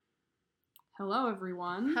Hello,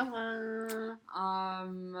 everyone. Hello.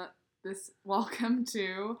 Welcome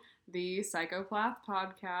to the Psychopath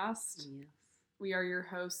Podcast. Yes. We are your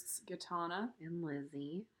hosts, Gitana And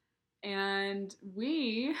Lizzie. and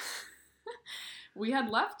we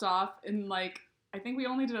had left off in I think we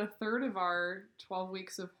only did a third of our 12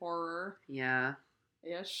 weeks of horror. Yeah.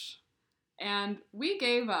 Ish. And we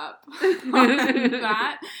gave up on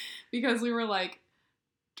that because we were like,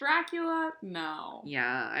 Dracula? No.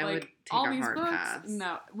 Yeah, I would take all a these hard books? pass.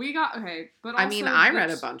 No. We got, okay, but also... I read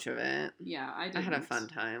a bunch of it. Yeah, I did. I had a fun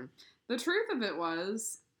time. The truth of it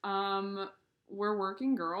was, we're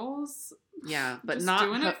working girls. Yeah, but just not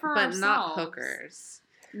doing it for but ourselves. not hookers.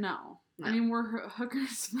 No. No. I mean, we're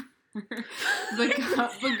hookers for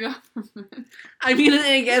the government. I mean,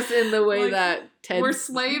 I guess in the way that Ted... We're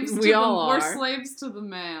slaves we all are. We're slaves to the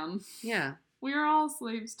man. Yeah. We are all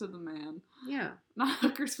slaves to the man. Yeah. Not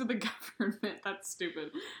hookers for the government. That's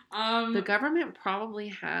stupid. The government probably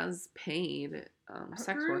has paid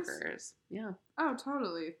sex Hookers? workers. Yeah. Oh,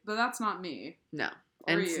 totally. But that's not me. No.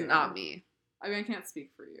 Or And it's you. not me. I mean, I can't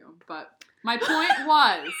speak for you, but my point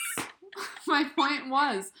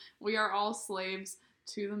was, we are all slaves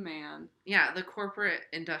to the man. Yeah, the corporate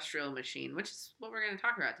industrial machine, which is what we're going to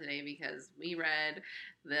talk about today because we read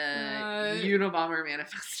the Unabomber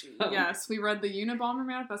Manifesto. Yes, we read the Unabomber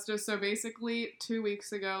Manifesto. So basically, 2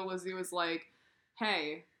 weeks ago, Lizzie was like,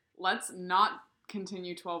 hey, let's not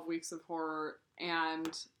continue 12 weeks of horror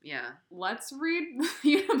and let's read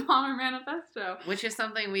the Unabomber Manifesto. Which is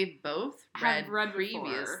something we've both read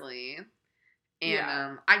previously. Before.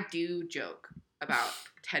 And I do joke about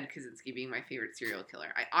Ted Kaczynski being my favorite serial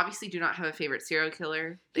killer. I obviously do not have a favorite serial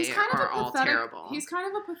killer. They are all terrible. He's kind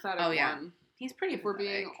of a pathetic one. He's pretty if we're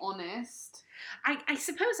being honest. I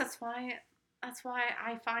suppose that's why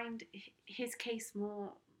I find his case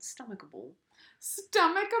more stomachable.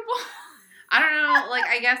 Stomachable? I don't know,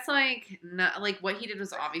 I guess, what he did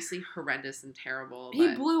was obviously horrendous and terrible.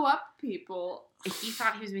 He blew up people. He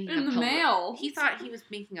thought he was making in the mail. He thought he was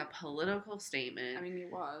making a political statement. I mean, he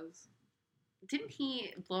was. Didn't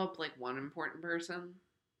he blow up, one important person?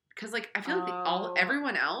 Because, I feel like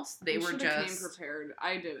everyone else, they were just... came prepared.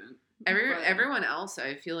 I didn't. Everyone else,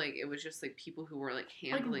 I feel like it was just, people who were,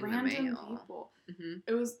 handling the mail. People. Mm-hmm.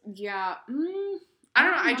 It was, yeah. I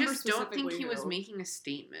don't know, I just don't think he was making a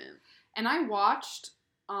statement. And I watched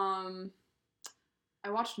Manhunt.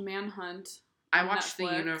 I watched Netflix.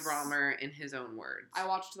 The Unabomber in his own words. I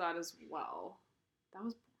watched that as well. That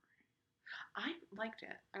was boring. I liked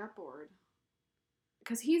it. I got bored.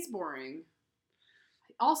 Because he's boring.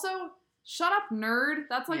 Also, shut up, nerd.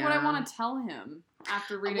 That's what I want to tell him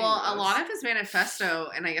after reading this. A lot of his manifesto,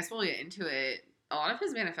 and I guess we'll get into it, a lot of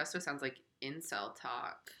his manifesto sounds like incel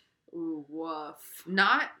talk. Ooh, woof.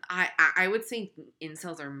 I would say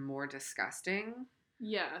incels are more disgusting.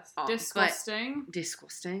 Yes. Disgusting.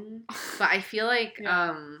 Disgusting. But I feel like,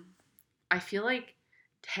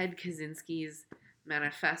 Ted Kaczynski's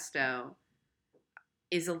manifesto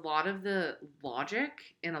is a lot of the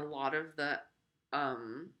logic and a lot of the,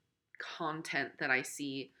 content that I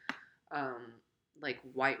see,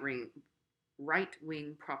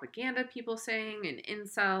 right-wing propaganda people saying and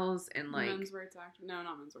incels and Men's rights activists. No,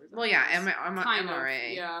 not men's rights activists. Well, yeah,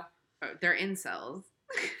 MRA. Yeah. They're incels.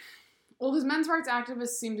 Well, because men's rights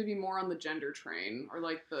activists seem to be more on the gender train or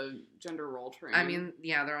the gender role train. I mean,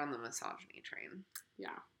 yeah, they're on the misogyny train.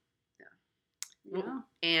 Yeah. Yeah.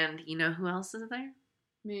 And you know who else is there?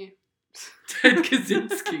 Me. Ted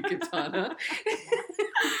Kaczynski, Gitana.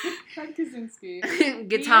 Ted Kaczynski.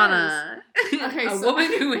 Gitana. Okay, a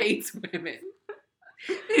woman who hates women.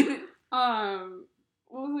 What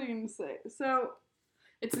was I going to say? So,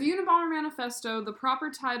 it's the Unabomber Manifesto. The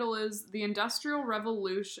proper title is The Industrial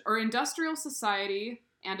Revolution, or Industrial Society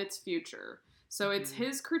and Its Future. So it's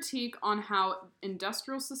his critique on how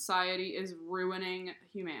industrial society is ruining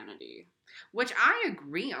humanity. Which I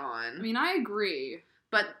agree on. I mean, I agree.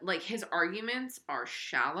 But, his arguments are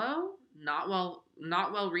shallow, not well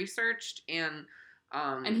researched, and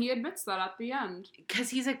he admits that at the end. Because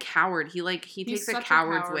he's a coward. He takes a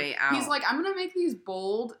coward's way out. He's like, I'm going to make these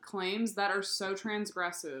bold claims that are so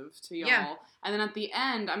transgressive to y'all. Yeah. And then at the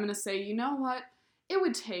end, I'm going to say, you know what? It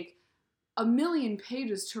would take 1 million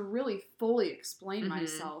pages to really fully explain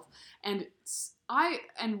myself. And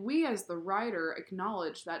we as the writer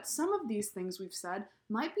acknowledge that some of these things we've said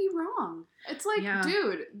might be wrong. It's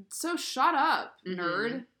dude, so shut up,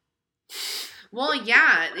 nerd. Well,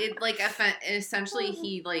 yeah, essentially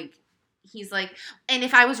he's like, and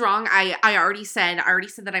if I was wrong, I already said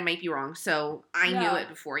that I might be wrong, so I knew it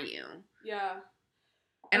before you. Yeah.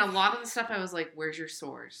 And a lot of the stuff I was like, where's your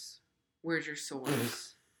source? Where's your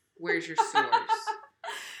source? Where's your source?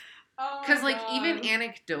 Because, like, even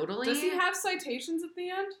anecdotally... Does he have citations at the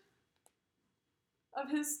end of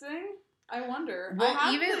his thing? I wonder.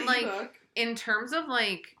 Well, even, like, in terms of,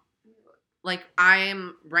 like,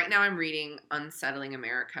 I'm reading Unsettling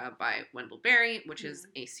America by Wendell Berry, which is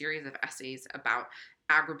a series of essays about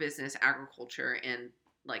agribusiness, agriculture, and,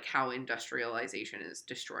 like, how industrialization is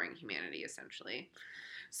destroying humanity, essentially.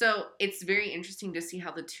 So it's very interesting to see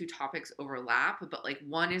how the two topics overlap, but, like,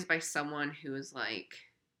 one is by someone who is, like,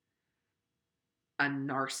 a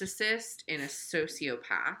narcissist and a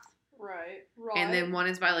sociopath. Right. And then one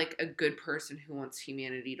is by, like, a good person who wants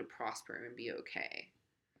humanity to prosper and be okay.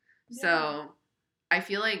 Yeah. So I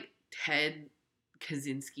feel like Ted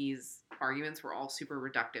Kaczynski's arguments were all super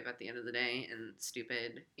reductive at the end of the day and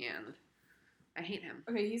stupid, and I hate him.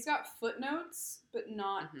 Okay, he's got footnotes, but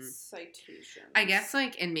not citations. I guess,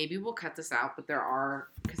 like, and maybe we'll cut this out, but there are,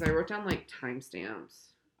 because I wrote down, like,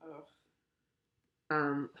 timestamps. Oh.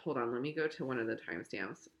 Hold on, let me go to one of the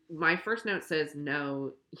timestamps. My first note says,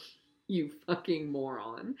 no, you fucking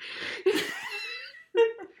moron.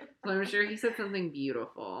 So I'm sure he said something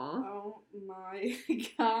beautiful. Oh my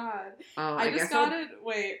god. Oh, I just got it.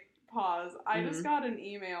 Wait, pause. I just got an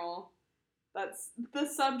email. That's the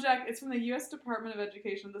subject. It's from the U.S. Department of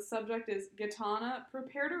Education. The subject is Gitana,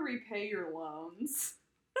 prepare to repay your loans.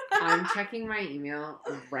 I'm checking my email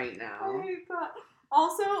right now. I hate that.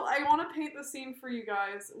 Also, I want to paint the scene for you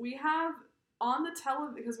guys. We have on the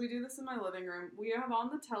because we do this in my living room, we have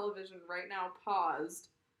on the television right now paused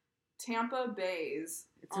Tampa Bays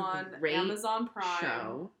on Amazon Prime.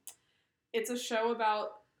 Show. It's a show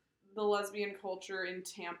about the lesbian culture in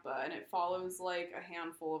Tampa, and it follows like a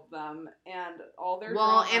handful of them and all their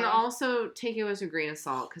drama. And also take it with a grain of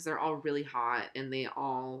salt because they're all really hot and they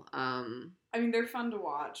all I mean, they're fun to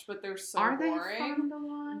watch, but they're so boring. Are they fun to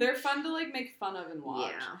watch? They're fun to like make fun of and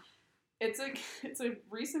watch. Yeah. It's a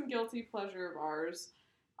recent guilty pleasure of ours.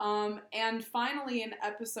 And finally in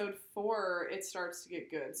episode 4, it starts to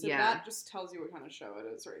get good. So that just tells you what kind of show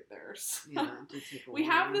it is right there. So we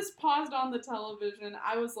have this paused on the television.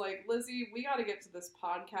 I was like, Lizzie, we got to get to this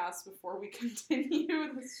podcast before we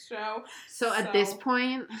continue this show. So at this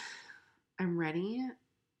point, I'm ready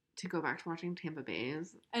to go back to watching Tampa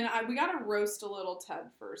Bays. And we got to roast a little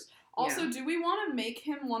Ted first. Also, do we want to make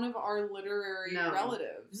him one of our literary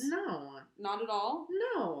relatives? No. Not at all?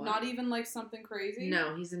 No. Not even like something crazy?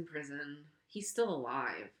 No, he's in prison. He's still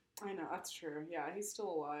alive. I know, that's true. Yeah, he's still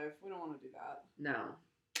alive. We don't want to do that. No.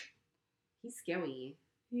 He's scary.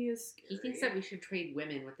 He is scary. He thinks that we should trade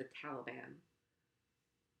women with the Taliban.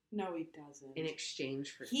 No, he doesn't. In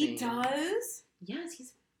exchange for He does? Yes,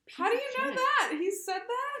 he's... How do you know that? He said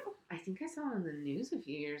that? I think I saw it on the news a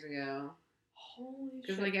few years ago. Holy shit.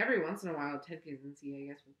 Because, like, every once in a while, Ted Kaczynski, I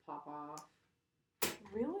guess, will pop off.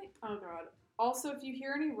 Really? Oh, God. Also, if you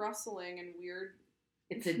hear any rustling and weird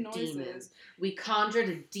noises... demon. We conjured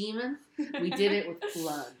a demon. We did it with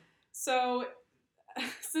blood. So,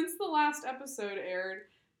 since the last episode aired,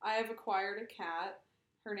 I have acquired a cat.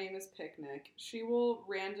 Her name is Picnic. She will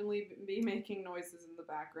randomly be making noises in the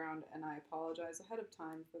background, and I apologize ahead of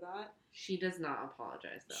time for that. She does not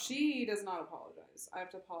apologize, though. She does not apologize. I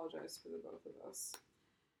have to apologize for the both of us.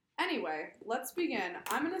 Anyway, let's begin.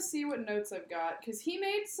 I'm going to see what notes I've got, because he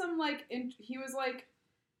made some, like, he was like,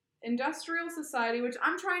 industrial society, which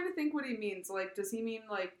I'm trying to think what he means. Like, does he mean,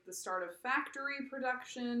 like, the start of factory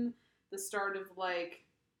production? The start of, like...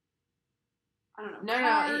 I don't know.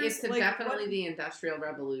 No, it's like, definitely the Industrial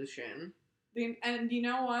Revolution. And you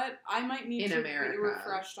know what? I might need to America. Be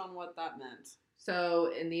refreshed on what that meant.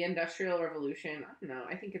 So, in the Industrial Revolution, I don't know,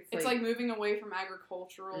 I think it's like moving away from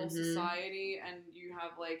agricultural society, and you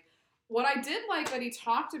have, like... What I did like that he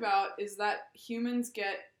talked about is that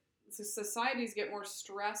societies get more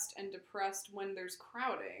stressed and depressed when there's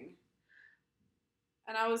crowding.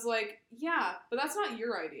 And I was like, yeah, but that's not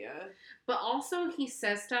your idea. But also, he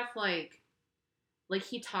says stuff like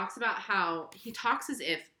he talks about how, he talks as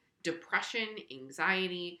if depression,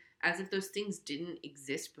 anxiety, as if those things didn't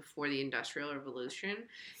exist before the Industrial Revolution.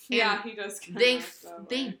 Yeah, he does. They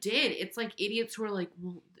did. It's like idiots who are like,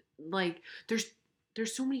 well, like, there's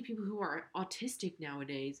so many people who are autistic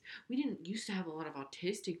nowadays. We didn't used to have a lot of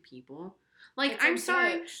autistic people. Like, I'm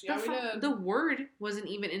sorry, the word wasn't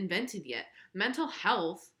even invented yet. Mental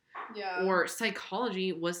health or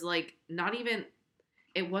psychology was, like, not even...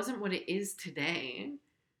 It wasn't what it is today.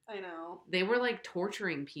 I know. They were, like,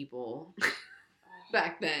 torturing people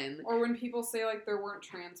back then. Or when people say, like, there weren't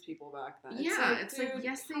trans people back then. Yeah, it's like,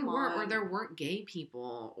 yes, they were. Or there weren't gay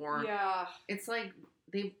people. Or it's like,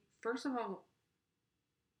 first of all,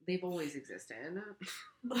 they've always existed.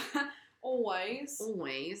 Always.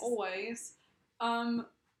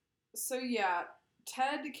 So yeah,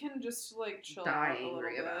 Ted can just like chill out a little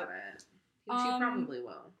bit. About it. She probably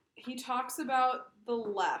will. He talks about the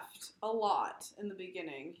left a lot in the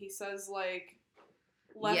beginning. He says like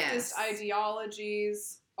leftist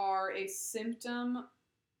ideologies are a symptom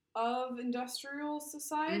of industrial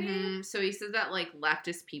society. Mm-hmm. So he says that like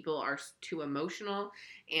leftist people are too emotional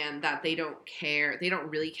and that they don't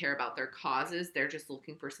really care about their causes. They're just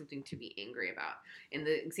looking for something to be angry about. And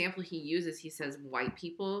the example he uses, he says white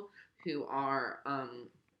people who are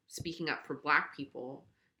speaking up for black people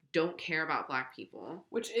don't care about black people.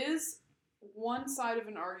 Which is one side of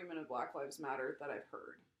an argument of Black Lives Matter that I've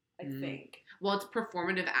heard, I think. Well, it's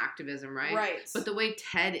performative activism, right? Right. But the way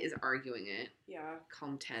Ted is arguing it, yeah, call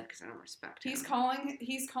him Ted because I don't respect him. He's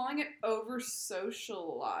calling it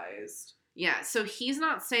over-socialized. Yeah, so he's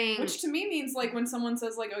not saying... Which to me means, like, when someone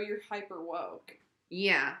says, like, oh, you're hyper-woke.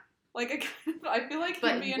 Yeah. Like, I feel like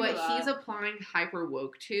he'd be into that. But what he's applying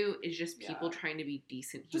hyper-woke to is just people trying to be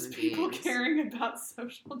decent human beings. Just people caring about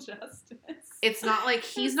social justice. It's not like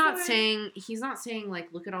he's not saying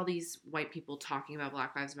like, look at all these white people talking about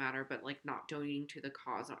Black Lives Matter, but like not donating to the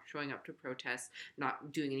cause, not showing up to protests,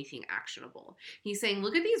 not doing anything actionable. He's saying,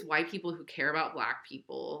 look at these white people who care about black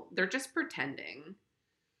people. They're just pretending.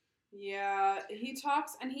 Yeah, he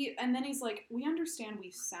talks and then he's like, we understand we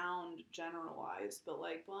sound generalized, but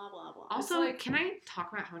like blah blah blah. Also, like, can I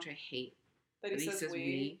talk about how much I hate that he says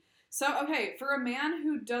we? So okay, for a man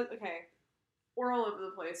who does we're all over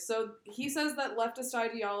the place. So he says that leftist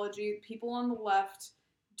ideology, people on the left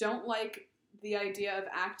don't like the idea of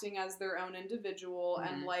acting as their own individual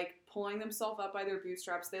and like pulling themselves up by their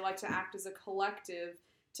bootstraps. They like to act as a collective,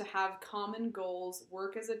 to have common goals,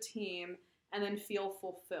 work as a team, and then feel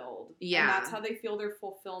fulfilled. Yeah. And that's how they feel their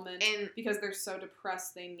fulfillment, and because they're so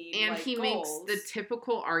depressed they need and like, he goals. Makes the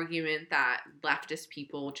typical argument that leftist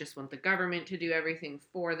people just want the government to do everything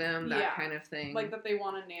for them, that kind of thing. Like that they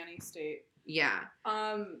want a nanny state. Yeah.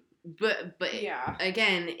 But yeah.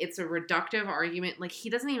 Again, it's a reductive argument. Like he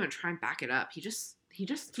doesn't even try and back it up. He just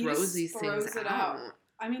throws these things out.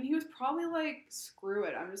 I mean, he was probably like, screw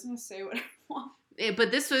it. I'm just gonna say what I want.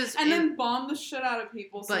 But this was... then bomb the shit out of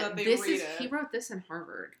people so that they read it. He wrote this in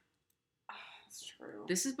Harvard. That's true.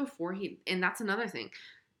 This is before he... And that's another thing.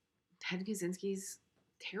 Ted Kaczynski's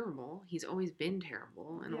terrible. He's always been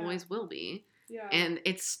terrible and always will be. Yeah. And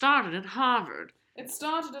it started at Harvard.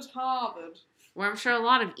 Where I'm sure a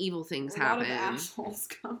lot of evil things happen. A lot of assholes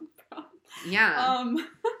come from. Yeah.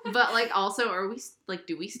 But, like, also, are we... Like,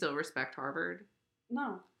 do we still respect Harvard?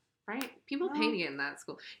 No. Right? People pay to get in that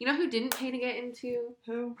school. You know who didn't pay to get into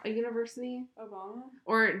a university? Obama?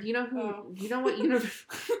 Or do you know who? Do you know what university?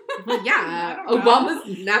 Well, yeah,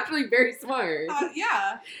 Obama's naturally very smart.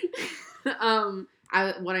 Yeah.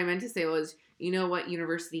 What I meant to say was, you know what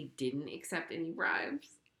university didn't accept any bribes?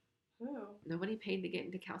 Who? Nobody paid to get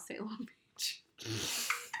into Cal State Long Beach.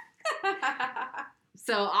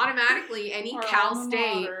 So automatically, any Cal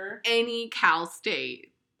State.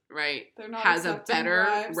 Right, has a better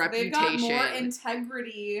reputation. They've got more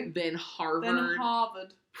integrity than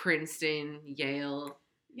Harvard, Princeton, Yale.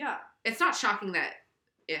 Yeah. It's not shocking that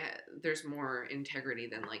there's more integrity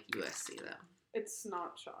than, like, USC, though. It's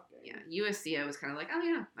not shocking. Yeah, USC, I was kind of like, oh,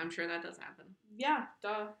 yeah, I'm sure that does happen. Yeah,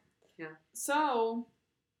 duh. Yeah. So,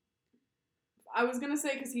 I was going to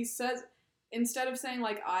say, because he says, instead of saying,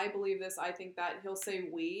 like, I believe this, I think that, he'll say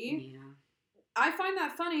we. Yeah. I find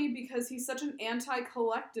that funny because he's such an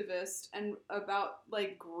anti-collectivist and about,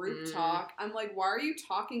 like, group talk. I'm like, why are you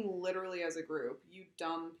talking literally as a group? You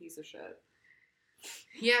dumb piece of shit.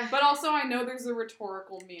 Yeah. But also, I know there's a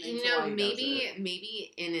rhetorical meaning to why he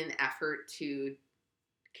maybe in an effort to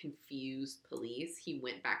confuse police, he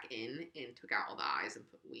went back in and took out all the I's and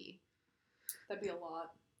put we. That'd be a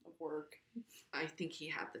lot of work. I think he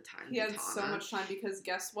had the time. He had so much time because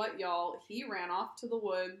guess what, y'all? He ran off to the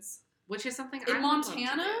woods. Which is something in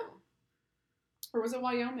Montana, or was it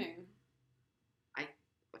Wyoming? I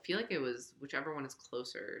feel like it was whichever one is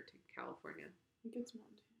closer to California. I think it's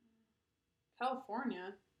Montana.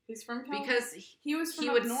 California. He's from California. Because he was from he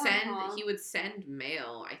would send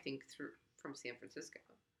mail, I think, from San Francisco.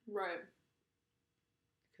 Right.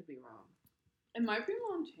 Could be wrong. It might be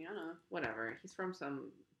Montana. Whatever. He's from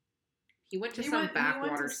some. He went to some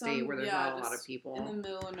backwater state where there's not a lot of people. In the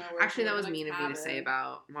middle of nowhere. Actually, that was mean of me to say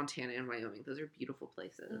about Montana and Wyoming. Those are beautiful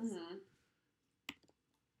places. Mm-hmm.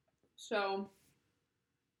 So,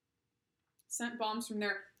 sent bombs from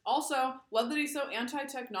there. Also, love that he's so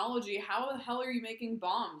anti-technology. How the hell are you making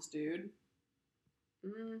bombs, dude?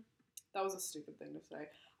 That was a stupid thing to say.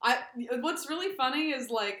 What's really funny is,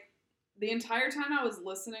 like, the entire time I was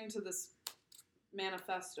listening to this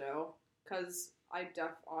manifesto, because I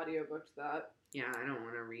audiobooked that. Yeah, I don't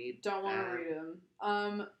want to read. Don't want to read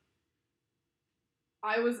him.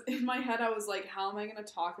 I was, in my head, I was like, how am I going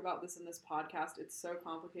to talk about this in this podcast? It's so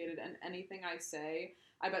complicated, and anything I say,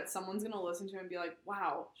 I bet someone's going to listen to it and be like,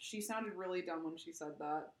 wow, she sounded really dumb when she said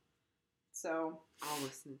that. So. I'll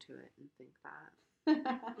listen to it and think that.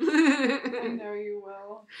 I know you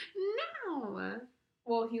will. No.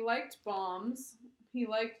 Well, he liked bombs. He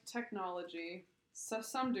liked technology. To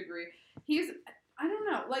some degree. I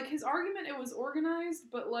don't know, like, his argument, it was organized,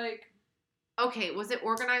 but, like. Okay, was it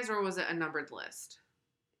organized or was it a numbered list?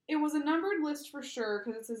 It was a numbered list for sure,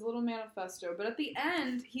 because it's his little manifesto. But at the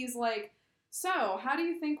end, he's like, so, how do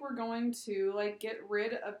you think we're going to, like, get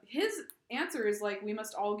rid of... His answer is, like, we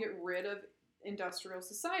must all get rid of industrial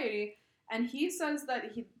society. And he says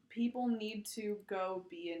that people need to go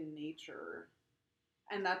be in nature.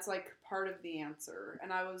 And that's, like, part of the answer.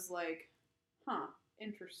 And I was like, huh,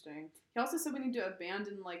 interesting. He also said we need to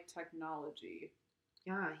abandon, like, technology.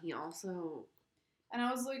 Yeah, he also... And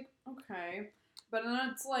I was like, okay. But then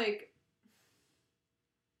it's like,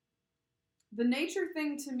 the nature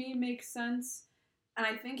thing to me makes sense, and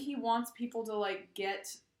I think he wants people to, like,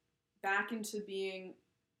 get back into being,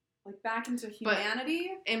 like, back into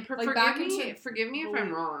humanity. And forgive me if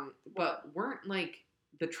I'm wrong, but weren't, like,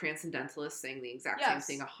 the Transcendentalists saying the exact same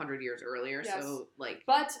thing 100 years earlier? Yes. So, like...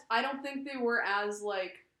 But I don't think they were as,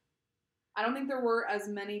 like... I don't think there were as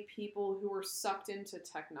many people who were sucked into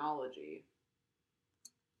technology.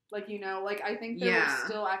 Like, you know, like, I think there were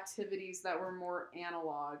still activities that were more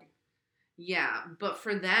analog. Yeah, but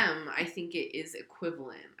for them, I think it is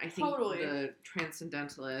equivalent. I think the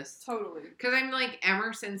Transcendentalists... Totally. Because I'm like,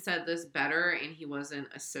 Emerson said this better, and he wasn't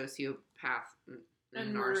a sociopath, a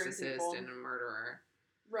narcissist, and a murderer.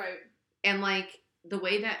 Right. And, like, the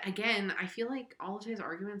way that, again, I feel like all of his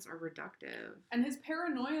arguments are reductive. And his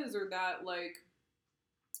paranoias are that, like,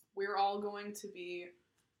 we're all going to be...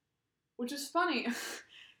 Which is funny...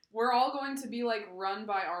 We're all going to be, like, run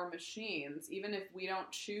by our machines, even if we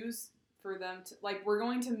don't choose for them to... Like, we're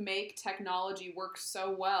going to make technology work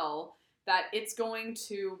so well that it's going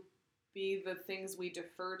to be the things we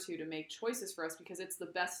defer to make choices for us, because it's the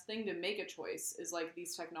best thing to make a choice, is, like,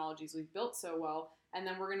 these technologies we've built so well, and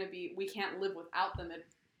then we're going to be... We can't live without them.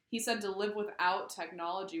 He said to live without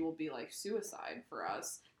technology will be, like, suicide for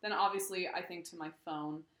us. Then, obviously, I think to my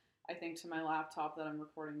phone... I think to my laptop that I'm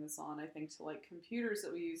recording this on. I think to, like, computers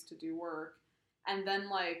that we use to do work. And then,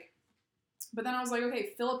 like... But then I was like,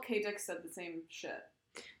 okay, Philip K. Dick said the same shit.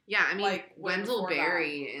 Yeah, I mean, like, Wendell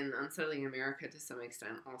Berry in Unsettling America, to some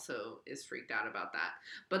extent, also is freaked out about that.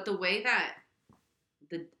 But the way that...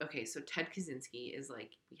 Okay, so Ted Kaczynski is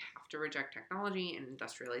like, we have to reject technology and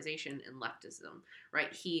industrialization and leftism,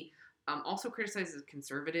 right? He also criticizes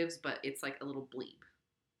conservatives, but it's like a little bleep.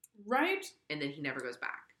 Right? And then he never goes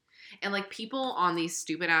back. And, like, people on these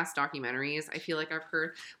stupid-ass documentaries, I feel like I've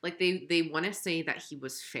heard, like, they want to say that he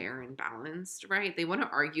was fair and balanced, right? They want to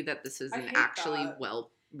argue that this is an actually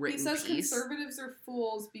well-written piece. He says conservatives are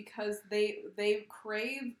fools because they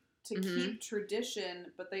crave to keep tradition,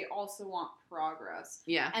 but they also want progress.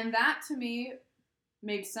 Yeah. And that, to me,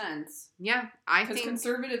 made sense. Yeah, I think... Because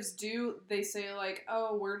conservatives they say, like,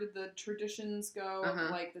 oh, where did the traditions go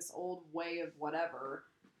of, like, this old way of whatever.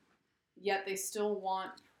 Yet they still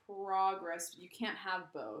want progress. You can't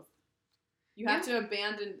have both. You have to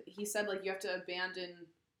abandon... He said, like, you have to abandon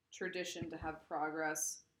tradition to have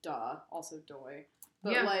progress. Duh. Also doy.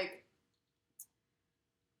 But, like...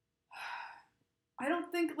 I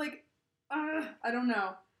don't think, like... I don't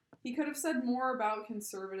know. He could have said more about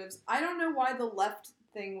conservatives. I don't know why the left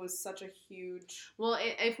thing was such a huge... Well,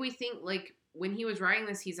 if we think, like, when he was writing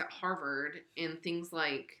this, he's at Harvard, and things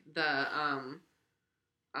like the,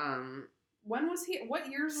 When was he... What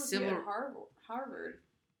years was he at Harvard?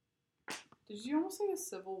 Did you almost say a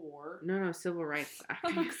Civil War? No, Civil Rights Act.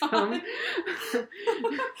 Oh, God.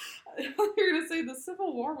 I thought you were going to say the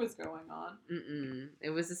Civil War was going on. It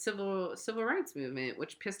was a civil rights movement,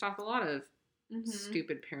 which pissed off a lot of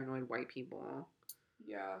stupid, paranoid white people.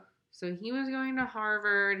 Yeah. So he was going to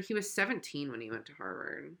Harvard. He was 17 when he went to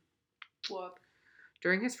Harvard. What?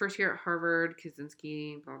 During his first year at Harvard,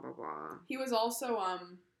 Kaczynski, blah, blah, blah. He was also,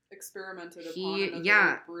 experimented upon in a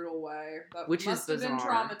very brutal way. That which must is have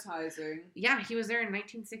bizarre. Been traumatizing. Yeah, he was there in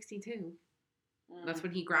 1962. That's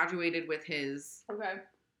when he graduated with his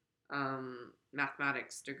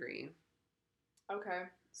mathematics degree. Okay.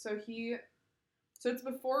 So it's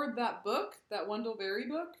before that book, that Wendell Berry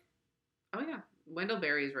book? Oh, yeah. Wendell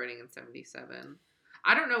Berry is writing in 77.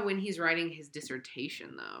 I don't know when he's writing his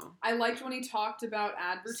dissertation, though. I liked when he talked about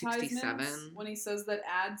advertisements. 67. When he says that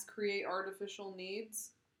ads create artificial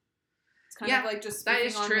needs. It's kind of like just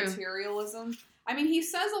speaking on materialism. I mean, he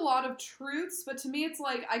says a lot of truths, but to me it's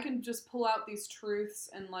like I can just pull out these truths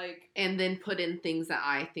and like... And then put in things that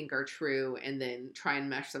I think are true and then try and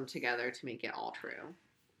mesh them together to make it all true.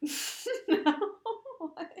 No.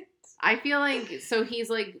 What? I feel like... So he's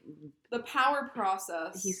like... The power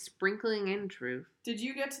process. He's sprinkling in truth. Did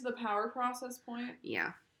you get to the power process point?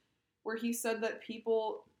 Yeah. Where he said that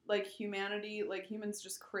people, like humanity, like humans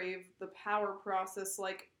just crave the power process,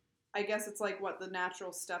 like... I guess it's like, what, the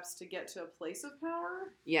natural steps to get to a place of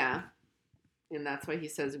power? Yeah. And that's why he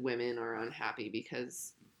says women are unhappy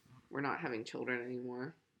because we're not having children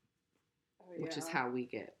anymore. Oh, yeah. Which is how we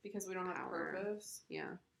get because we don't power. Have purpose.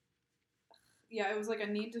 Yeah. Yeah, it was like a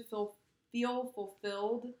need to feel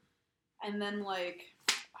fulfilled. And then, like,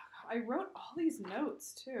 I wrote all these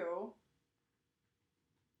notes, too.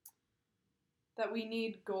 That we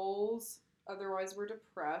need goals, otherwise we're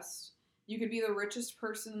depressed. You could be the richest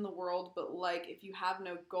person in the world, but like if you have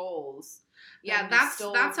no goals, yeah, that's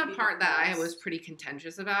a part that I was pretty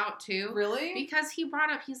contentious about too. Really? Because he brought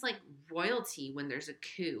up, he's like, royalty when there's a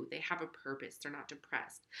coup, they have a purpose, they're not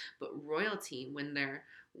depressed. But royalty when they're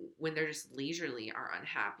just leisurely are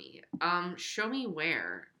unhappy. Show me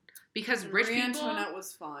where. Because rich people, Antoinette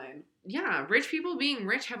was fine. Yeah, rich people being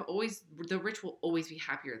rich the rich will always be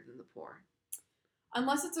happier than the poor.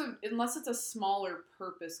 Unless it's a smaller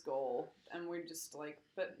purpose goal, and we're just like,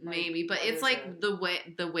 but like, maybe, but it's like the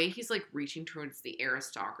way he's like reaching towards the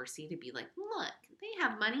aristocracy to be like, look, they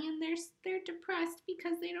have money and they're depressed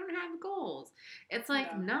because they don't have goals. It's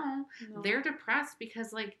like no, they're depressed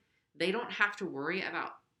because like they don't have to worry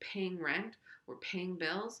about paying rent or paying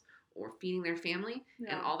bills or feeding their family,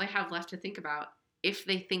 and all they have left to think about, if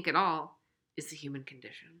they think at all, is the human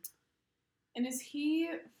condition. And is he?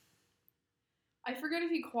 I forget if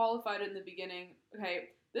he qualified in the beginning. Okay,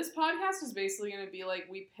 this podcast is basically going to be like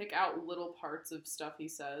we pick out little parts of stuff he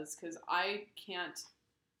says because I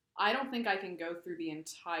don't think I can go through the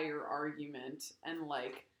entire argument and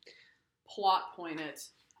like plot point it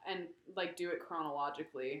and like do it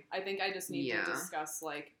chronologically. I think I just need to discuss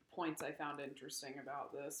like points I found interesting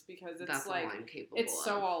about this because it's like it's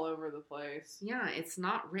so all over the place. Yeah, it's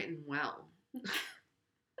not written well.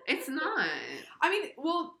 It's not. I mean,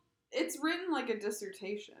 well, it's written like a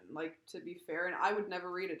dissertation, like, to be fair, and I would never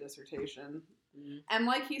read a dissertation. Mm-hmm. And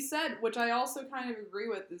like he said, which I also kind of agree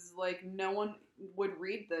with, is like no one would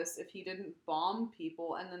read this if he didn't bomb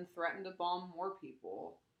people and then threaten to bomb more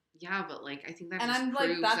people. Yeah, but like I think that and just I'm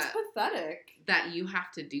proves like, that's pathetic. That you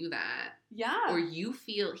have to do that. Yeah. Or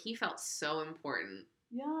he felt so important.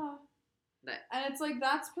 Yeah. And it's like,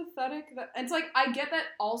 that's pathetic. It's like, I get that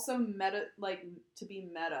also meta, like, to be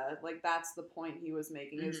meta, like, that's the point he was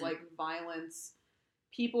making, is like violence.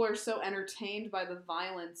 People are so entertained by the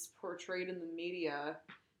violence portrayed in the media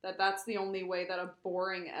that that's the only way that a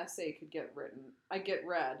boring essay could get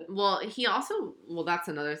read. Well, that's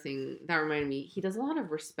another thing that reminded me, he does a lot of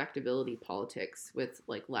respectability politics with,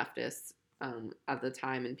 like, leftists at the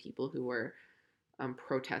time and people who were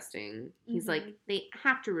protesting. He's like, they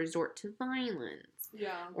have to resort to violence.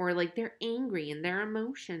 Yeah. Or like they're angry and they're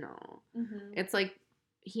emotional. Mm-hmm. It's like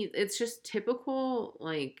it's just typical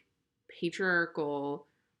like patriarchal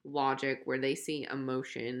logic where they see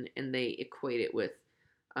emotion and they equate it with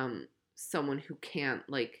someone who can't,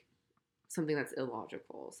 like, something that's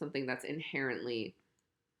illogical, something that's inherently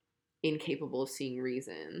incapable of seeing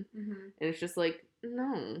reason. Mm-hmm. And it's just like,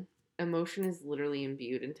 no. Emotion is literally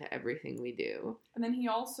imbued into everything we do. And then he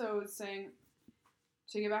also is saying,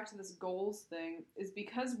 to get back to this goals thing, is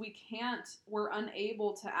because we're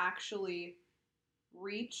unable to actually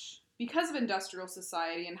reach, because of industrial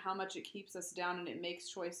society and how much it keeps us down and it makes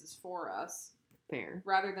choices for us. Fair.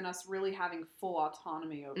 Rather than us really having full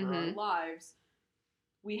autonomy over our lives,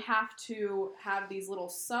 we have to have these little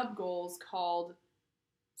sub-goals called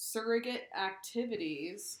surrogate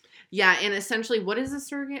activities. Yeah, and essentially, what is a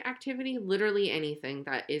surrogate activity? Literally anything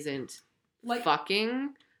that isn't like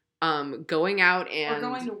fucking, going out and... Or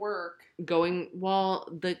going to work.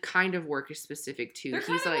 The kind of work is specific too. They're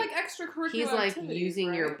kind of like extracurricular He's like using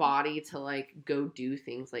right? your body to like go do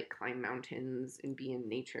things like climb mountains and be in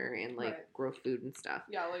nature and like grow food and stuff.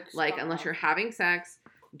 Yeah, like unless you're having sex,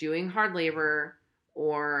 doing hard labor,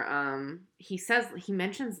 or he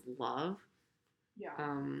mentions love. Yeah.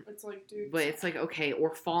 It's like, dude. But it's like, okay,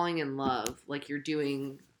 or falling in love. Like you're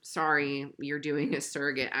doing a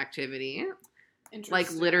surrogate activity.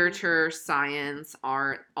 Like literature, science,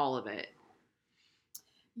 art, all of it.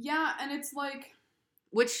 Yeah, and it's like...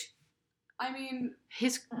 Which, I mean,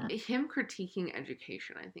 him critiquing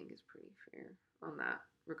education, I think, is pretty fair on that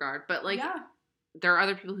regard. But like, yeah. there are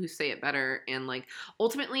other people who say it better, and like,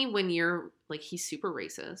 ultimately, when you're like, he's super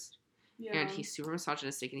racist, and he's super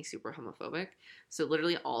misogynistic, and he's super homophobic. So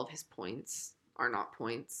literally, all of his points are not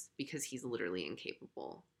points because he's literally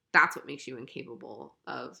incapable. That's what makes you incapable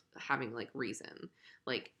of having like reason.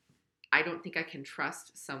 Like, I don't think I can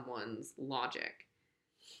trust someone's logic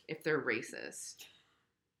if they're racist.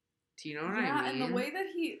 Do you know what I mean? Yeah, and the way that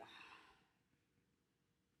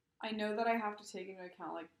I know that I have to take into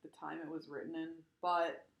account, like, the time it was written in,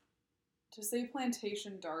 but to say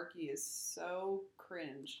plantation darky is so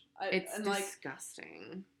cringe. It's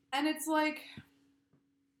disgusting. And it's like,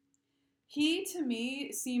 he, to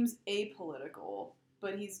me, seems apolitical,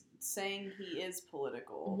 but he's saying he is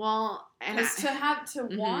political. Well, and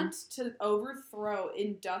want to overthrow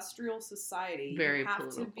industrial society, you have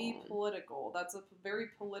to be political. That's a very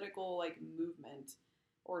political, like, movement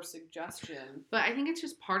or suggestion. But I think it's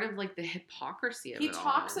just part of, like, the hypocrisy of it all. He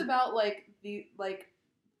talks about, like,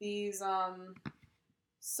 these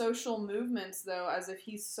social movements, though, as if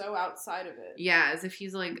he's so outside of it. Yeah, as if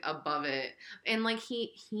he's, like, above it. And, like,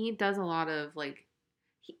 he does a lot of, like,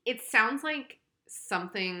 it sounds like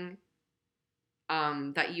something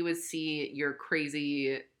that you would see your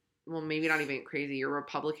crazy, well, maybe not even crazy, your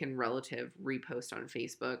Republican relative repost on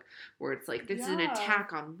Facebook, where it's like, this is an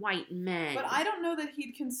attack on white men. But I don't know that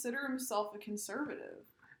he'd consider himself a conservative.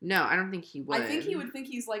 No, I don't think he would. I think he would think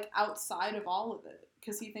he's, like, outside of all of it,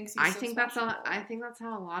 because he thinks he's I think that's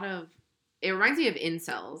how a lot of, it reminds me of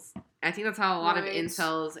incels. I think that's how a lot of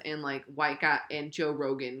incels and, like, white guy and Joe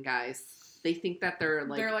Rogan guys, they think that they're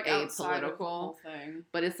like apolitical,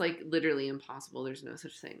 but it's like literally impossible. There's no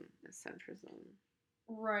such thing as centrism.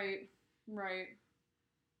 Right.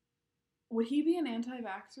 Would he be an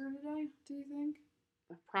anti-vaxxer today, do you think?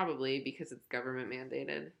 Probably, because it's government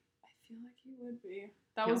mandated. I feel like he would be.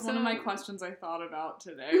 That was one of my questions I thought about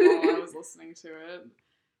today while I was listening to it.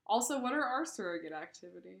 Also, what are our surrogate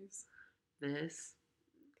activities? This.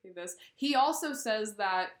 He also says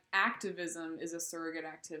that activism is a surrogate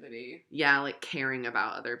activity. Yeah, like caring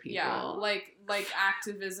about other people. Yeah, like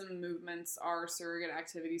activism movements are surrogate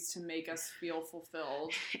activities to make us feel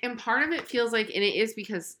fulfilled. And part of it feels like, and it is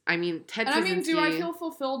because, I mean, Ted Kaczynski... do I feel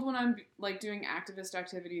fulfilled when I'm, like, doing activist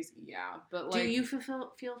activities? Yeah, but, like... Do you feel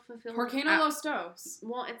fulfilled? ¿Por qué no los dos?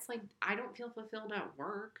 Well, it's like, I don't feel fulfilled at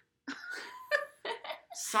work.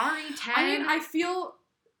 Sorry, Ted. I mean, I feel...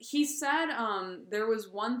 He said, there was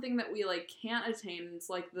one thing that we, like, can't attain, and it's,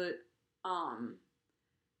 like, the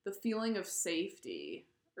feeling of safety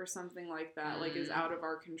or something like that, like, is out of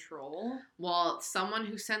our control. Well, someone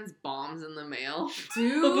who sends bombs in the mail.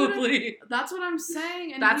 Dude, probably. That's what I'm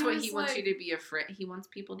saying. And that's what he wants you to be afraid. He wants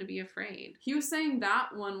people to be afraid. He was saying that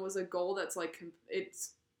one was a goal that's, like,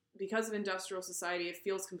 it's, because of industrial society, it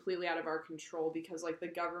feels completely out of our control because, like, the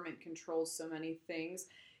government controls so many things.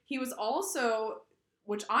 He was also...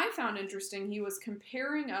 which I found interesting, he was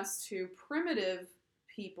comparing us to primitive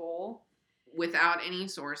people. Without any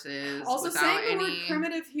sources. Also, saying the word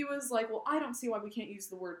primitive, he was like, well, I don't see why we can't use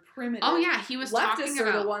the word primitive. Oh, yeah, he was talking about...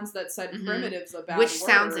 Leftists are the ones that said primitive's a bad Which word.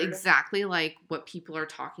 sounds exactly like what people are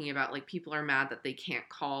talking about. Like, people are mad that they can't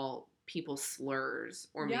call people slurs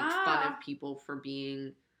or make fun of people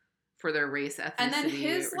for their race, ethnicity, and then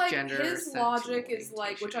his, or gender. His logic is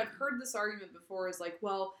like, which I've heard this argument before, is like,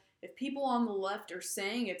 well... if people on the left are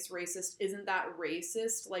saying it's racist, isn't that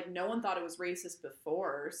racist? Like, no one thought it was racist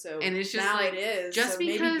before, so and it's just now like, it is. Just so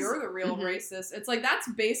because, maybe you're the real racist. It's like, that's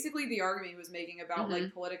basically the argument he was making about,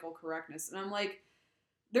 like, political correctness. And I'm like,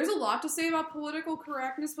 there's a lot to say about political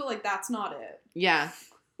correctness, but, like, that's not it. Yeah.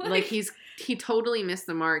 Like, he totally missed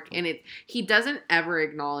the mark. And he doesn't ever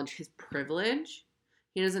acknowledge his privilege.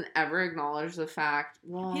 He doesn't ever acknowledge the fact,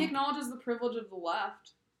 well... He acknowledges the privilege of the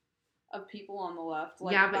left. Of people on the left.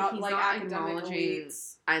 Like, yeah, but about, he's like, not academic acknowledging...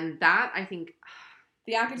 elites. And that, I think...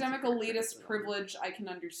 The academic elitist privilege, I can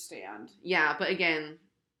understand. Yeah, but again...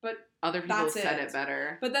 But other people said it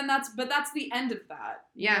better. But then that's the end of that.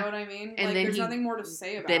 You know what I mean? And like, then there's nothing more to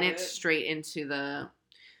say about it. Then it's straight into the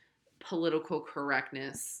political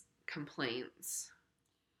correctness complaints.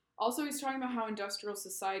 Also, he's talking about how industrial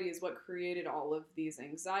society is what created all of these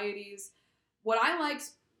anxieties. What I liked,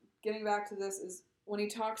 getting back to this, is when he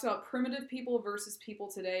talks about primitive people versus people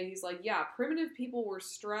today, he's like, yeah, primitive people were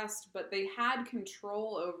stressed, but they had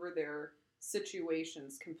control over their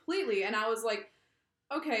situations completely. And I was like,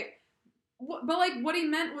 okay, but, like, what he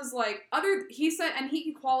meant was, like, he said, and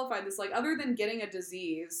he qualified this, like, other than getting a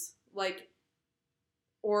disease, like,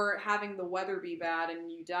 or having the weather be bad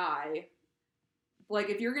and you die, like,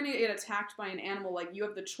 if you're gonna get attacked by an animal, like, you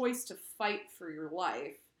have the choice to fight for your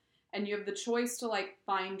life, and you have the choice to, like,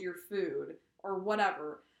 find your food, or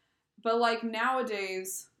whatever. But, like,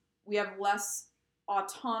 nowadays, we have less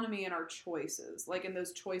autonomy in our choices. Like, and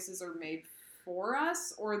those choices are made for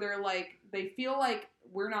us, or they're, like, they feel like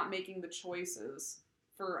we're not making the choices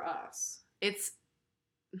for us. It's...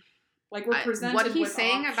 Like, we're presented what he's with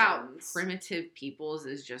saying options. about primitive peoples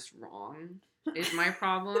is just wrong, is my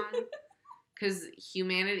problem. Because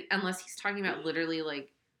humanity, unless he's talking about literally,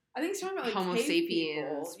 like, I think he's talking about, like, Homo cave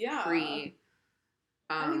sapiens people. Yeah. pre...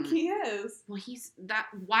 I think he is. Well,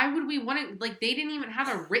 why would we want it? Like, they didn't even have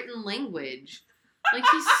a written language. Like,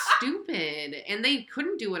 he's stupid. And they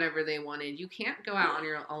couldn't do whatever they wanted. You can't go out on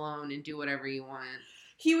your alone and do whatever you want.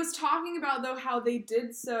 He was talking about, though, how they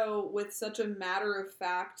did so with such a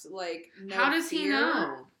matter-of-fact, like, no How does he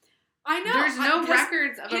know? I know. There's no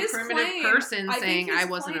records of a primitive person saying, I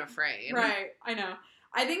wasn't afraid. Right, I know.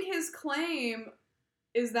 I think his claim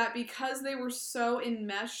is that because they were so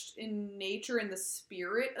enmeshed in nature and the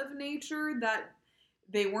spirit of nature that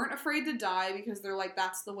they weren't afraid to die because they're like,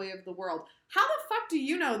 that's the way of the world. How the fuck do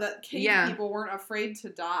you know that cave people weren't afraid to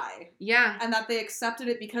die? Yeah. And that they accepted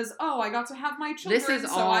it because, I got to have my children,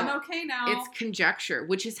 so I'm okay now. It's conjecture,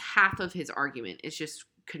 which is half of his argument. It's just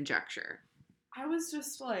conjecture. I was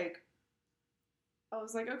just like...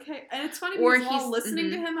 okay. And it's funny because while listening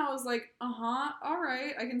to him, I was like, all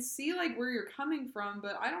right. I can see, like, where you're coming from,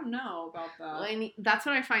 but I don't know about that. Well, and that's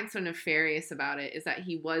what I find so nefarious about it, is that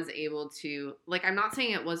he was able to, like, I'm not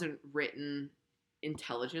saying it wasn't written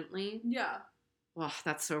intelligently. Yeah. Well,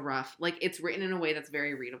 that's so rough. Like, it's written in a way that's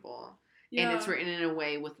very readable. Yeah. And it's written in a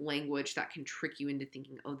way with language that can trick you into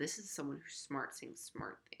thinking, oh, this is someone who's smart saying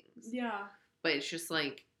smart things. Yeah. But it's just,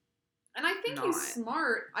 like... And I think he's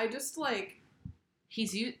smart. I just, like...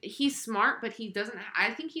 He's smart, but he doesn't...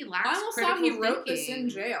 I think he lacks critical thinking. I almost thought he wrote this in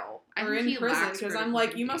jail. Or in prison. Because I'm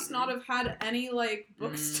like, you must not have had any, like,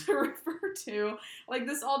 books to refer to. Like,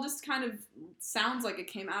 this all just kind of sounds like it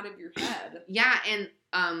came out of your head. Yeah, and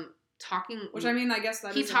talking... Which, I mean, I guess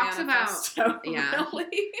that he is talks a manifesto, about... Yeah. Really.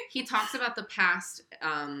 He talks about the past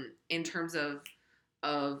in terms of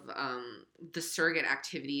the surrogate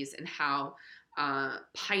activities and how...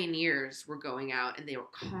 pioneers were going out and they were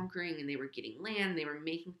conquering and they were getting land, they were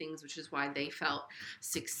making things, which is why they felt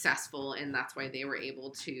successful, and that's why they were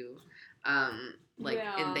able to and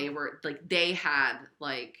they were like, they had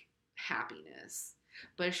like happiness.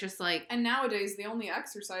 But it's just like, and nowadays the only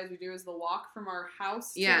exercise we do is the walk from our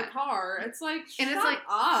house to the car. It's like, and it's like,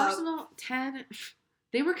 first of all, Ted,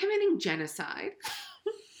 they were committing genocide.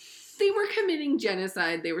 They were committing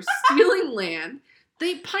genocide. They were stealing land.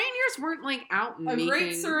 The pioneers weren't, like, out making... A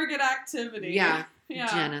great surrogate activity. Yeah.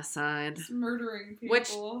 Genocide. Just murdering people. Which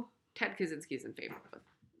Ted Kaczynski's in favor of.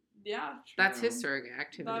 Yeah, true. That's his surrogate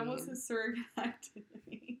activity. That was his surrogate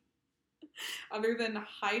activity. Other than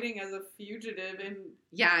hiding as a fugitive in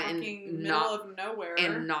fucking middle of nowhere.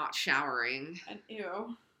 And not showering. And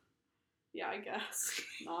ew. Yeah, I guess.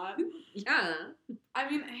 Not. Yeah. I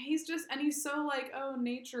mean, he's so like, oh,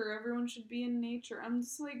 nature, everyone should be in nature. I'm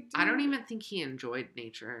just like, dude. I don't even think he enjoyed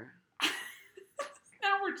nature.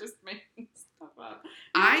 Now we're just making stuff up.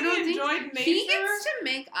 I don't think enjoyed nature. He gets to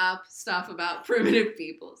make up stuff about primitive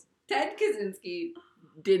peoples. Ted Kaczynski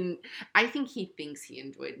didn't. I think he thinks he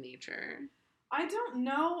enjoyed nature. I don't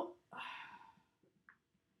know.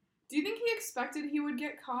 Do you think he expected he would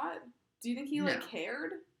get caught? Do you think he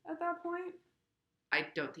cared at that point? I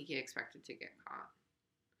don't think he expected to get caught.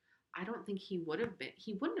 I don't think he would have been.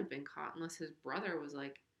 He wouldn't have been caught unless his brother was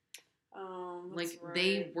like, right.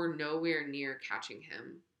 They were nowhere near catching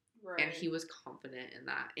him, right? And he was confident in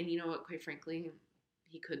that. And you know what? Quite frankly,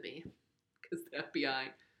 he could be, because the FBI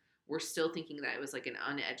were still thinking that it was like an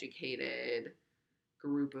uneducated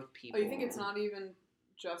group of people. Oh, you think it's not even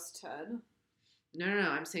just Ted? No.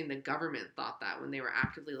 I'm saying the government thought that when they were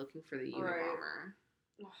actively looking for the Unabomber.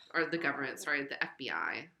 Or the government, sorry, the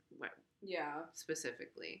FBI. Yeah.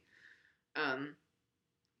 Specifically.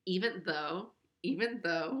 Even though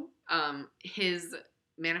his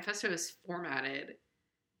manifesto is formatted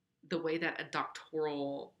the way that a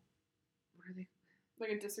doctoral... What are they?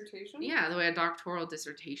 Like a dissertation? Yeah, the way a doctoral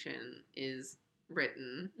dissertation is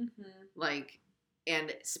written. Mm-hmm. Like,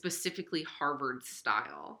 and specifically Harvard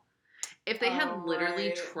style. If they had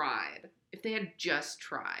literally tried, if they had just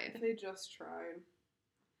tried.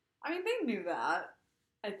 I mean, they knew that,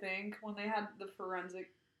 I think, when they had the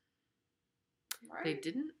forensic, right? They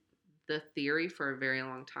didn't. The theory for a very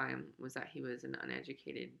long time was that he was an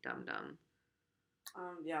uneducated dum-dum.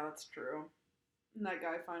 Yeah, that's true. And that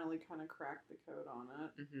guy finally kind of cracked the code on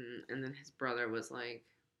it. Mm-hmm. And then his brother was like,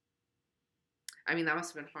 I mean, that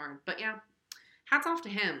must have been hard. But yeah, hats off to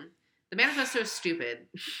him. The manifesto is stupid.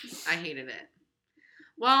 I hated it.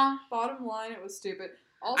 Well, bottom line, it was stupid.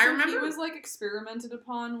 Also, he was like experimented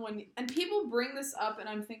upon and people bring this up, and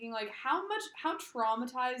I'm thinking like, how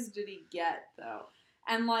traumatized did he get though?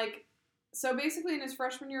 And like, so basically in his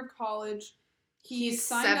freshman year of college, he's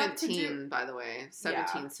 17, by the way,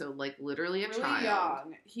 17. Yeah. So like literally really child,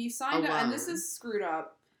 young. He signed up, and this is screwed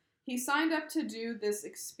up. He signed up to do this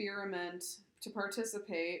experiment to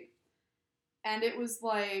participate, and it was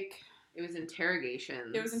like. It was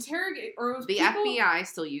interrogations. It was the FBI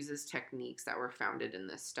still uses techniques that were founded in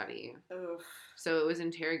this study. Ugh. So it was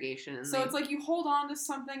interrogation. And so it's like you hold on to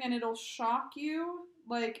something and it'll shock you.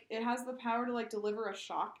 Like it has the power to like deliver a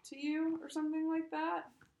shock to you or something like that.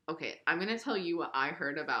 Okay, I'm gonna tell you what I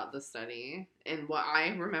heard about the study, and what I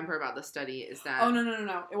remember about the study is that. Oh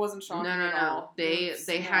no! It wasn't shocking. No. All. They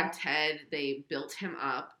had Ted. They built him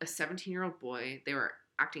up, a 17-year-old boy. They were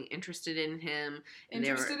acting interested in him.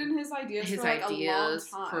 Interested in his ideas for like a long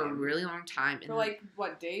time. For a really long time. For like,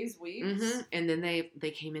 what, days, weeks? Mm-hmm. And then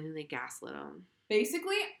they came in and they gaslit him.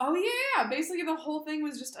 Basically, basically the whole thing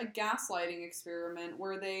was just a gaslighting experiment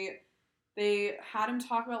where they had him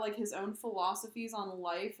talk about like his own philosophies on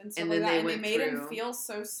life and stuff like that. And they made him feel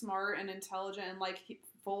so smart and intelligent and like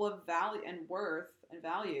full of value and worth and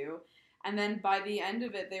value. And then by the end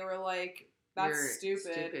of it, they were like, that's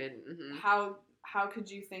stupid. Mm-hmm. How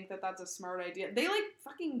could you think that that's a smart idea? They, like,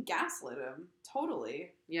 fucking gaslit him.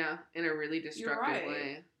 Totally. Yeah, in a really destructive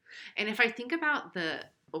way. And if I think about if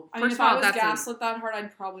I was gaslit that hard,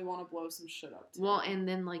 I'd probably want to blow some shit up, too. Well, and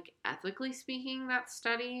then, like, ethically speaking, that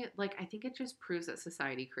study, like, I think it just proves that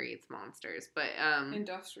society creates monsters. But,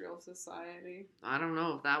 Industrial society. I don't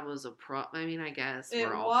know if that was I mean, I guess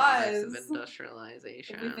we're all products of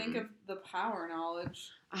industrialization. If you think of the power knowledge.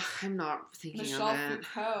 I'm not thinking Michel of it.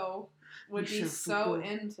 Foucault would be so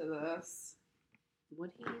into this.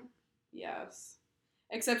 Would he? Yes.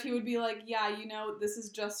 Except he would be like, yeah, this is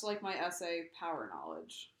just like my essay, power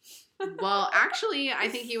knowledge. Well, actually, I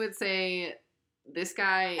think he would say, this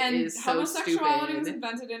guy is so stupid. And homosexuality was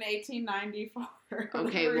invented in 1894.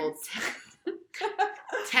 Okay, well,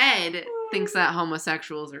 Ted thinks that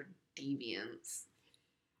homosexuals are deviants.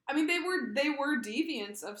 I mean, they were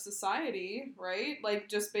deviants of society, right? Like,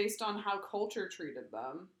 just based on how culture treated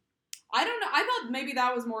them. I don't know. I thought maybe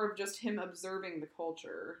that was more of just him observing the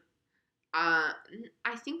culture. I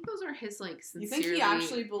think those are his, like, sincerely. You think he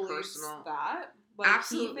actually believes that? Like,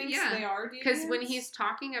 absolutely, he thinks they are deviants? Because when he's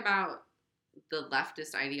talking about the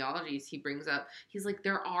leftist ideologies, he brings up, he's like,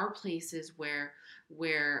 there are places where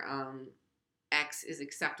X is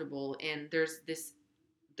acceptable, and there's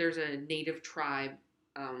a native tribe,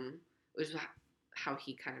 which is how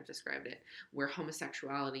he kind of described it, where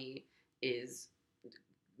homosexuality is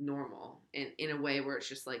normal, and in a way where it's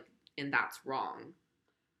just like, and that's wrong.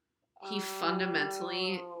 He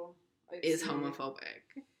fundamentally is homophobic.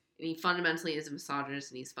 And he fundamentally is a misogynist,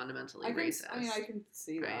 and he's fundamentally racist. I mean, I can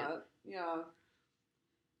see that. Yeah.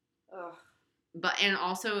 Ugh. But, and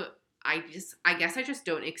also, I guess I just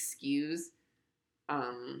don't excuse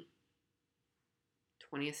 20th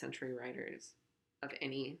century writers of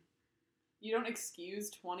any... You don't excuse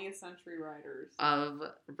 20th century writers. Of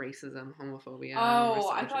racism, homophobia. Oh,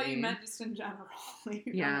 I thought you meant just in general.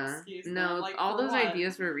 Yeah. No, like, all those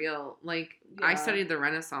ideas were real. Like, yeah. I studied the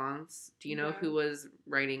Renaissance. Do you know who was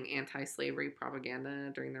writing anti-slavery propaganda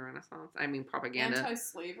during the Renaissance? I mean, propaganda.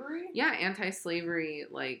 Anti-slavery? Yeah, anti-slavery,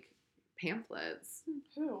 like, pamphlets.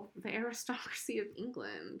 Who? The aristocracy of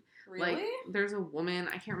England. Really? Like, there's a woman,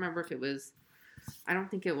 I can't remember if it was, I don't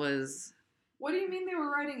think it was... What do you mean they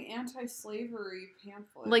were writing anti-slavery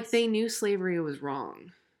pamphlets? Like, they knew slavery was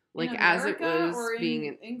wrong. Like, in as it America was or being...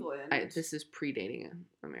 in England? This is predating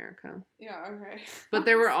America. Yeah, okay. But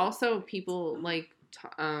there were also people, like,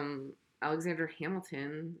 Alexander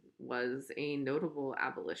Hamilton was a notable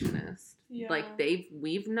abolitionist. Yeah. Like,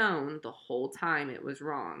 we've known the whole time it was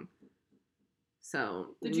wrong.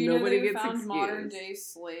 So, did you know they found modern-day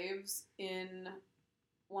slaves in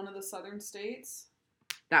one of the southern states?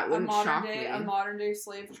 That wouldn't shock me. A modern-day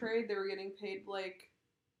slave trade, they were getting paid, like,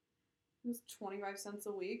 it was 25 cents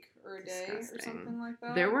a week or a day or something like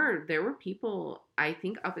that. There were people, I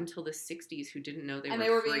think, up until the 60s who didn't know they were free. And they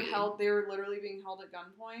were being held, they were literally being held at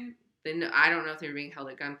gunpoint? I don't know if they were being held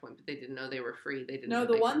at gunpoint, but they didn't know they were free. They didn't know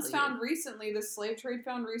the ones found recently, the slave trade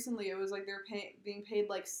found recently, it was like they're being paid,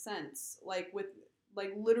 like, cents. Like,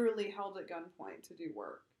 literally held at gunpoint to do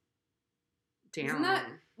work. Damn. Isn't that,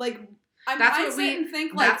 like... I sit and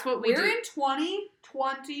think, like, that's what we're in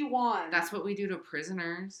 2021. That's what we do to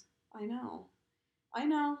prisoners. I know.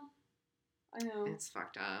 It's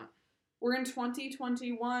fucked up. We're in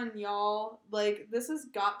 2021, y'all. Like, this has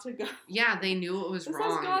got to go. Yeah, they knew it was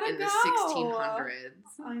wrong in the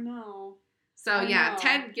 1600s. I know. So,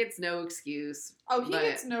 Ted gets no excuse. Oh, he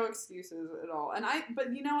gets no excuses at all.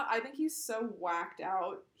 But you know what? I think he's so whacked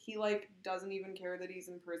out. He, like, doesn't even care that he's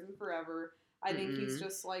in prison forever. I think he's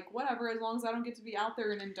just like, whatever, as long as I don't get to be out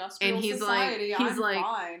there in industrial society, I'm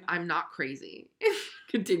fine. I'm not crazy.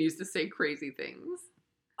 Continues to say crazy things.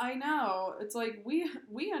 I know. It's like,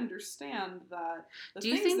 we understand that the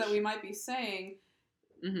things that we might be saying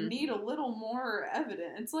need a little more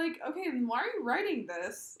evidence. It's like, okay, then why are you writing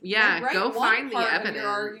this? Yeah, like, go find the evidence. Of your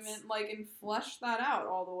argument, like, and flesh that out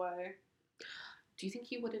all the way. Do you think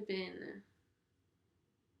he would have been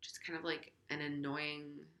just kind of like an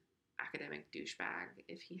annoying academic douchebag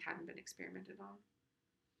if he hadn't been experimented on?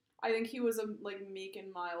 I think he was a meek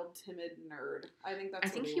and mild, timid nerd. I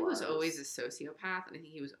think he was always a sociopath, and I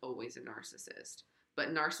think he was always a narcissist.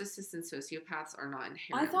 But narcissists and sociopaths are not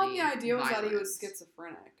inherently I thought the idea was violent. that he was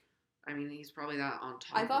schizophrenic. I mean, he's probably that on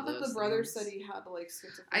top. I thought of that the brother said he had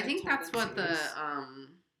schizophrenic. I think that's what the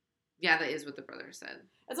that is what the brother said.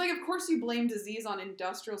 It's like, of course you blame disease on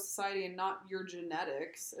industrial society and not your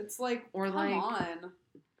genetics. It's like, come on.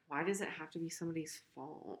 Why does it have to be somebody's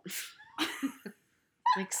fault?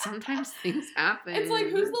 Like, sometimes things happen. It's like,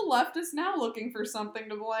 who's the leftist now looking for something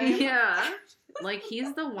to blame? Yeah. Like,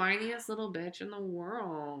 he's the whiniest little bitch in the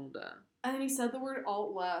world. And then he said the word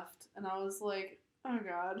alt-left, and I was like, oh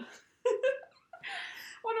god.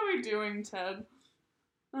 What are we doing, Ted?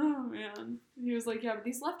 Oh, man. He was like, yeah, but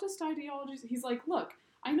these leftist ideologies... He's like, look,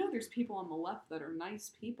 I know there's people on the left that are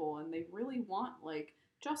nice people, and they really want, like,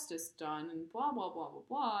 justice done, and blah, blah, blah, blah,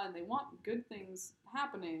 blah, and they want good things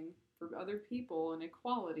happening for other people and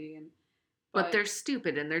equality, and but they're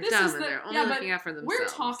stupid and they're dumb and they're only looking out for themselves. We're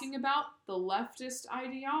talking about the leftist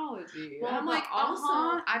ideology. Well, I'm like, also,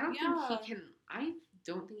 I don't think he can. I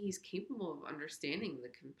don't think he's capable of understanding the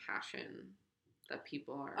compassion that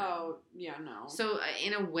people are. Oh yeah, no. So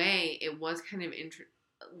in a way, it was kind of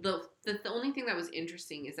the only thing that was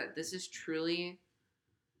interesting is that this is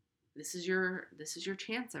your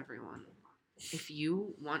chance, everyone. If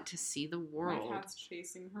you want to see the world... My cat's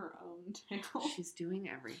chasing her own tail. She's doing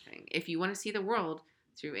everything. If you want to see the world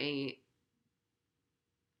through a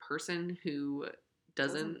person who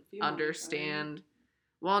doesn't understand... Anything.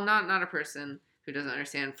 Well, not a person who doesn't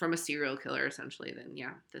understand, from a serial killer, essentially, then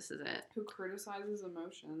yeah, this is it. Who criticizes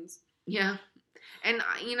emotions. Yeah. And,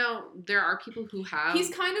 there are people who have... He's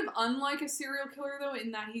kind of unlike a serial killer, though,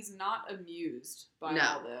 in that he's not amused by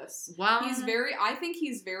all this. Well... I think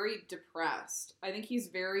he's very depressed. I think he's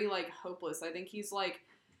very, like, hopeless. I think he's, like...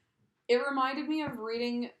 It reminded me of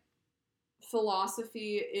reading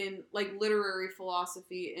philosophy literary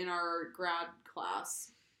philosophy in our grad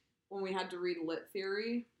class when we had to read lit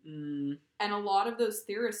theory. Mm. And a lot of those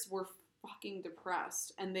theorists were fucking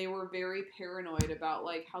depressed, and they were very paranoid about,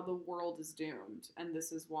 like, how the world is doomed, and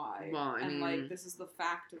this is why. Well, I mean, like, this is the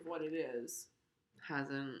fact of what it is.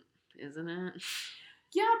 Isn't it?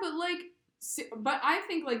 Yeah, but I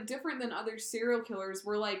think, like, different than other serial killers,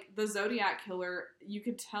 where, like, the Zodiac killer, you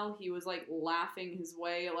could tell he was, like, laughing his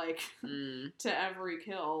way, like, to every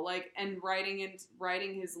kill, like, and writing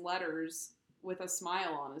his letters with a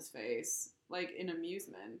smile on his face, like, in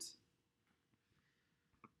amusement.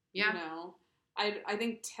 Yeah. I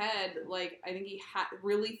think Ted, like, I think he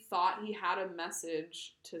really thought he had a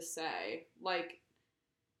message to say. Like,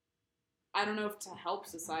 I don't know if to help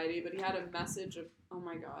society, but he had a message of, oh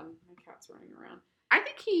my god, my cat's running around. I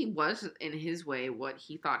think he was, in his way, what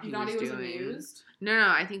he thought he was doing. You thought he was amused? No,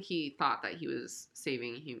 I think he thought that he was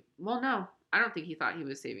saving well, no. I don't think he thought he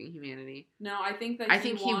was saving humanity. No, I think that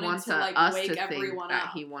he wants to, like, us wake to think everyone that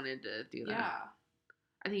up. he wanted to do that. Yeah.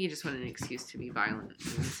 I think he just wanted an excuse to be violent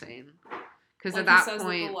and insane. Because like at that he says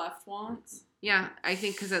point, that the left wants. Yeah, I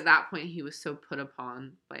think because at that point he was so put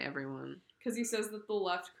upon by everyone. Because he says that the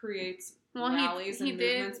left creates rallies and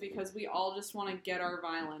movements because we all just want to get our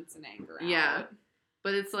violence and anger out. Yeah,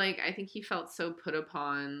 but it's like I think he felt so put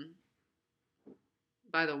upon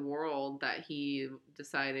by the world that he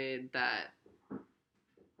decided that,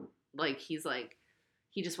 like, he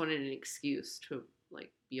just wanted an excuse to,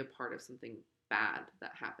 like, be a part of something bad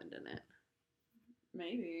that happened in it.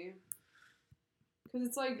 Maybe. Because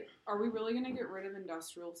it's like, are we really going to get rid of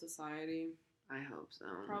industrial society? I hope so.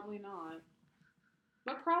 Probably not.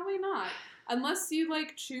 But probably not. Unless you,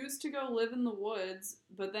 like, choose to go live in the woods,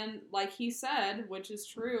 but then, like he said, which is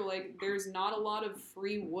true, like, there's not a lot of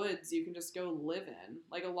free woods you can just go live in.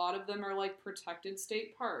 Like, a lot of them are, like, protected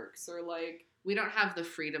state parks, or, like... We don't have the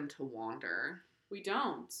freedom to wander. We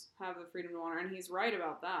don't have the freedom to wander, and he's right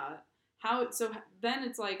about that. So then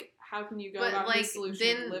it's like, how can you go about his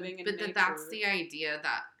solution of living in nature? But that's the idea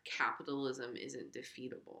that capitalism isn't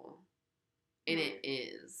defeatable. And it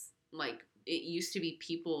is. Like, it used to be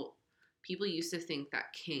people used to think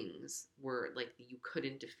that kings were, like, you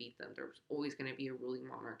couldn't defeat them. There was always going to be a ruling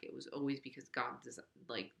monarch. It was always because God,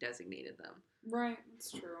 designated them. Right,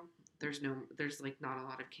 that's true. There's, like, not a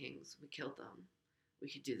lot of kings. We killed them. We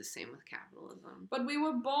could do the same with capitalism. But we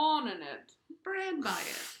were born in it. Bred by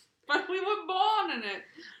it. But we were born in it.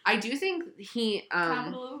 I do think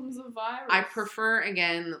capitalism's a virus. I prefer,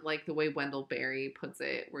 again, like, the way Wendell Berry puts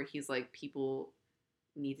it, where he's like, people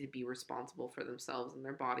need to be responsible for themselves and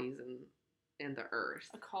their bodies and the earth.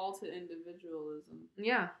 A call to individualism.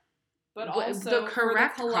 Yeah. But also the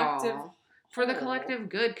correct call for the collective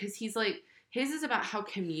good, because he's like, his is about how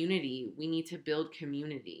we need to build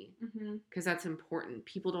community, because that's important.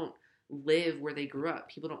 People don't live where they grew up.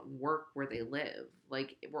 People don't work where they live.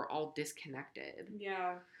 Like, we're all disconnected.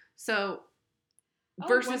 Yeah. So,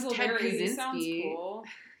 versus Ted Kaczynski. Sounds cool.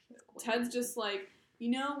 Ted's just like,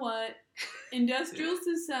 you know what? Industrial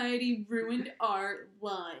society ruined our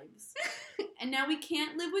lives. And now we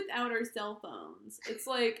can't live without our cell phones. It's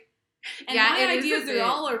like, and my ideas are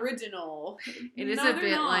all original. It is a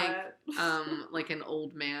bit like an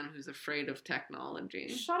old man who's afraid of technology.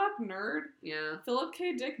 Shut up, nerd. Yeah. Philip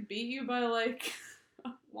K. Dick beat you by, like, a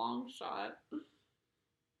long shot.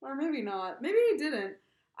 Or maybe not. Maybe he didn't.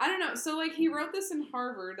 I don't know. So, like, he wrote this in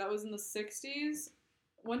Harvard. That was in the 60s.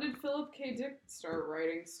 When did Philip K. Dick start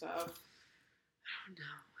writing stuff? I don't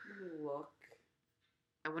know. Let me look.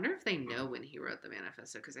 I wonder if they know when he wrote the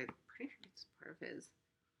manifesto, because I'm pretty sure it's part of his.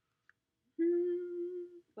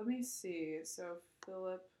 Let me see. So,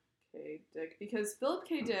 Philip K. Dick. Because Philip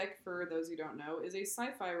K. Dick, for those who don't know, is a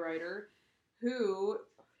sci-fi writer who,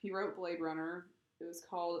 he wrote Blade Runner. It was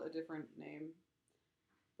called a different name.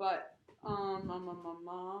 But,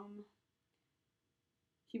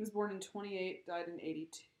 he was born in 28, died in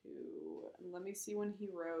 82. And let me see when he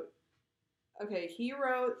wrote. Okay, he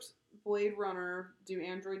wrote Blade Runner, Do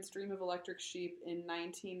Androids Dream of Electric Sheep in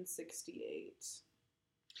 1968.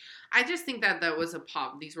 I just think that was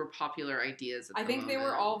these were popular ideas. I think they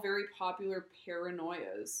were all very popular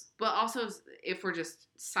paranoias. But also, if we're just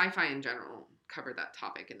sci-fi in general, covered that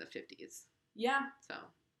topic in the 50s. Yeah. So.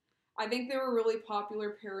 I think they were really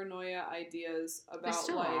popular paranoia ideas about, they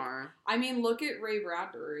still are. I mean, look at Ray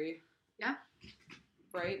Bradbury. Yeah.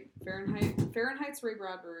 Right? Fahrenheit's Ray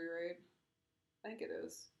Bradbury, right? I think it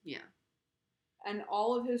is. Yeah. And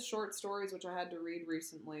all of his short stories, which I had to read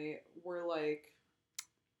recently, were like...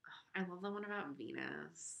 I love the one about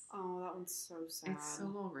Venus. Oh, that one's so sad. It's so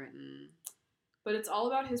well written. But it's all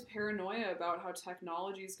about his paranoia about how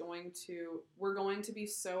technology is we're going to be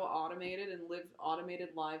so automated and live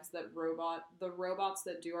automated lives that the robots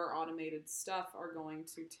that do our automated stuff are going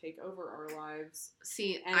to take over our lives.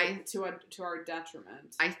 See, to our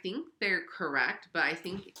detriment. I think they're correct, but I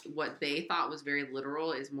think what they thought was very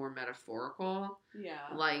literal is more metaphorical. Yeah.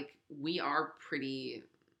 Like, we are pretty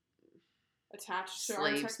attached to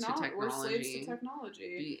our technology. We're slaves to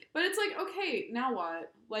technology. But it's like, okay, now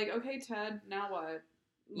what? Like, okay, Ted, now what?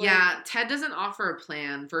 Like, yeah, Ted doesn't offer a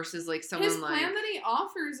plan versus, like, someone his plan that he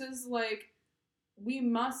offers is, like, we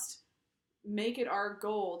must make it our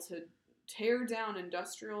goal to tear down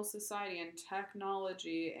industrial society and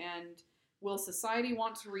technology, and will society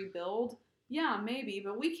want to rebuild? Yeah, maybe,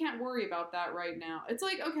 but we can't worry about that right now. It's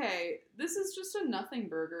like, okay, this is just a nothing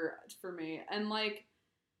burger for me. And, like,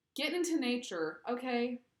 get into nature.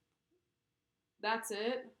 Okay. That's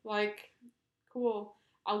it. Like, cool.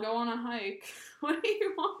 I'll go on a hike. What do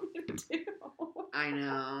you want me to do? I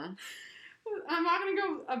know. I'm not going to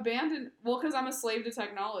go abandon... Well, because I'm a slave to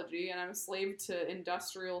technology, and I'm a slave to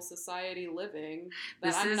industrial society living.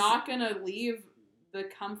 I'm not going to leave the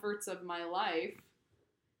comforts of my life,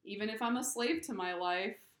 even if I'm a slave to my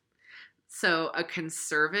life. So, a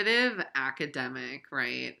conservative academic,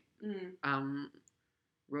 right?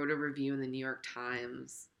 Wrote a review in the New York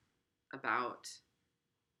Times about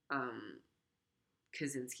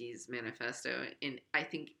Kaczynski's manifesto, and I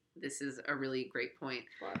think this is a really great point.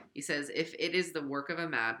 What? He says, if it is the work of a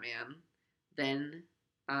madman, then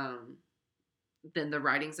the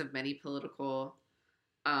writings of many political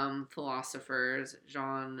philosophers,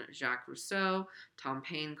 Jean-Jacques Rousseau, Tom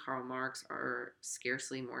Paine, Karl Marx, are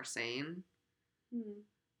scarcely more sane.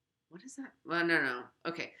 What is that? Well, no.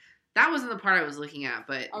 Okay. That wasn't the part I was looking at,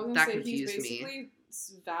 but that confused me. He's basically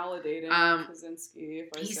validating Kaczynski.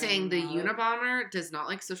 He's saying the Unabomber does not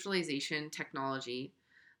like socialization, technology,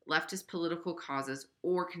 leftist political causes,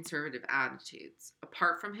 or conservative attitudes.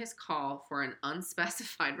 Apart from his call for an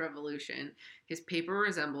unspecified revolution, his paper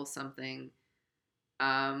resembles something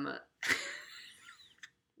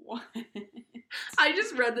What? I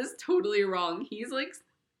just read this totally wrong. He's like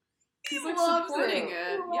supporting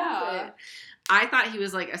it. Yeah. I thought he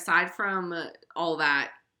was like, aside from all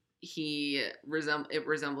that, it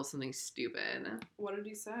resembles something stupid. What did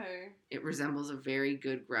he say? It resembles a very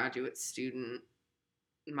good graduate student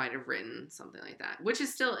might have written something like that, which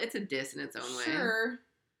is still, it's a diss in its own way. Sure.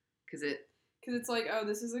 Because it's like, oh,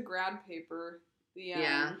 this is a grad paper. The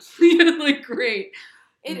end. Yeah. Like, great.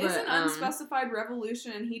 It is an unspecified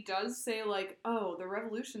revolution, and he does say, like, oh, the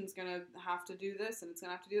revolution's gonna have to do this, and it's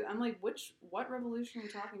gonna have to do that. I'm like, what revolution are we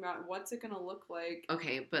talking about? What's it gonna look like?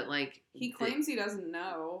 Okay, but, like... He claims he doesn't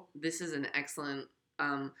know. This is an excellent...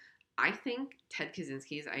 I think Ted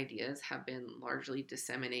Kaczynski's ideas have been largely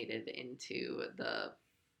disseminated into the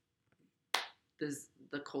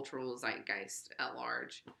cultural zeitgeist at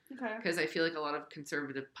large. Okay. Because I feel like a lot of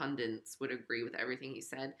conservative pundits would agree with everything he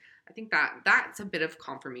said. I think that's a bit of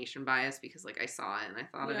confirmation bias because, like, I saw it and I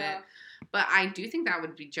thought of it. But I do think that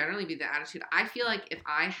would generally be the attitude. I feel like if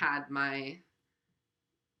I had my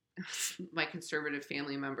conservative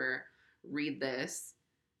family member read this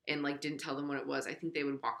and, like, didn't tell them what it was, I think they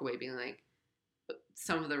would walk away being like,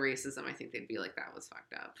 some of the racism, I think they'd be like, that was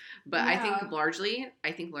fucked up. But yeah. I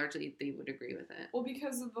think largely they would agree with it. Well,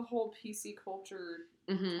 because of the whole PC culture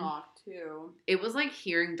talk, too. It was like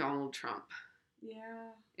hearing Donald Trump. Yeah.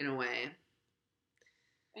 In a way.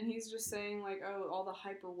 And he's just saying, like, oh, all the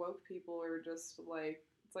hyper woke people are just, like,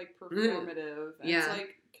 it's, like, performative. And it's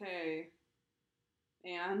like, okay.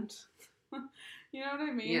 And, you know what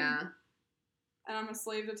I mean? Yeah. And I'm a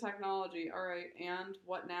slave to technology. All right, and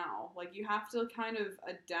what now? Like, you have to kind of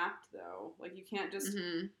adapt, though. Like, you can't just,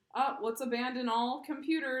 let's abandon all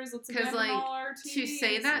computers. Let's abandon all our TVs. To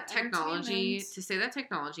say that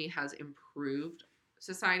technology has improved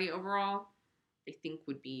society overall, I think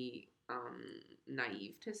would be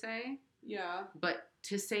naive to say. Yeah. But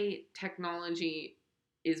to say technology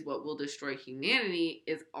is what will destroy humanity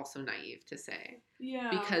is also naive to say. Yeah.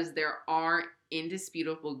 Because there are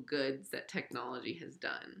indisputable goods that technology has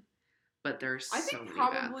done, but there's so many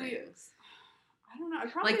bad things. I don't know.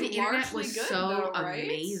 Probably like the internet was good, so though, right?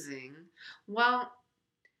 amazing. Well,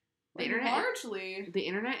 the the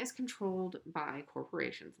internet is controlled by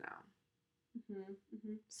corporations now.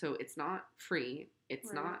 So it's not free.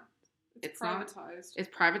 It's not. It's privatized.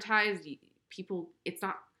 It's privatized. People. It's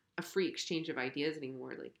not a free exchange of ideas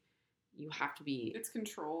anymore. Like, you have to be. It's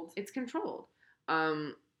controlled. It's controlled.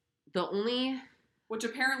 The only... Which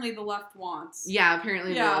apparently the left wants. Yeah,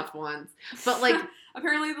 apparently the left wants. But, like...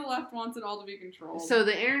 apparently the left wants it all to be controlled. So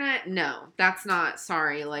the internet, no. That's not...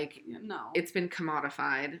 Sorry, like... No. It's been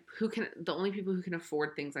commodified. The only people who can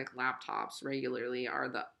afford things like laptops regularly are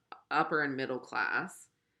the upper and middle class.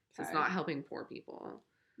 So it's not helping poor people.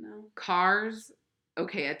 No. Cars...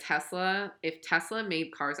 Okay, a Tesla... If Tesla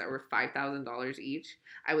made cars that were $5,000 each,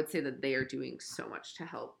 I would say that they are doing so much to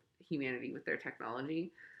help humanity with their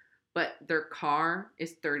technology, but their car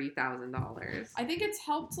is $30,000. I think it's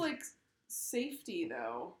helped, like, safety,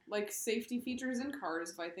 though. Like, safety features in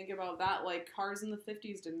cars, if I think about that, like, cars in the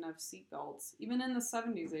 50s didn't have seatbelts. Even in the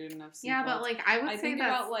 70s, they didn't have seatbelts. Yeah, but, like, I would say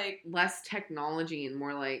that's about, like, less technology and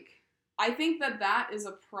more, like... I think that is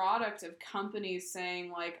a product of companies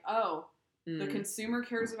saying, like, oh, the consumer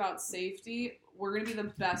cares about safety. We're going to be the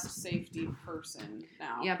best safety person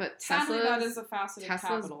now. Yeah, but sadly, that is a facet of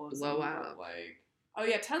capitalism. Blow out. Like, oh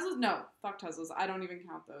yeah, Teslas. No, fuck Teslas. I don't even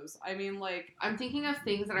count those. I mean, like, I'm thinking of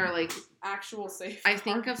things that are like actual safe. I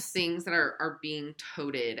think of things that are being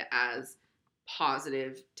touted as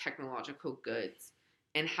positive technological goods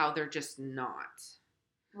and how they're just not.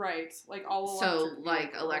 Right, like all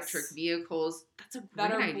electric vehicles. That's a great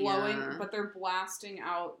that are idea. blowing, but they're blasting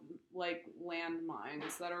out like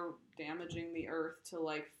landmines that are damaging the earth to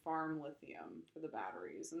like farm lithium for the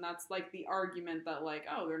batteries, and that's like the argument that like,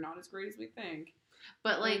 oh, they're not as great as we think.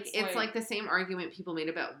 But like it's like the same argument people made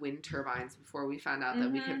about wind turbines before we found out that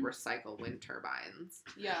we could recycle wind turbines.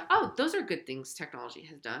 Yeah. Oh, those are good things technology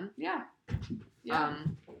has done. Yeah. Yeah.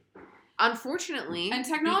 Unfortunately, and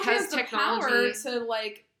technology has the power to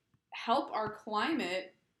like help our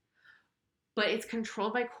climate, but it's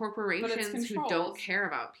controlled by corporations who don't care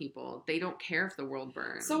about people. They don't care if the world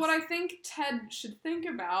burns. So what I think Ted should think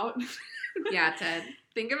about, yeah, Ted,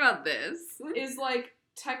 think about this, is like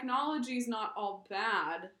technology's not all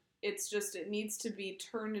bad. It's just it needs to be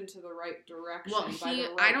turned into the right direction by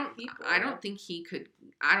the right people. I don't think he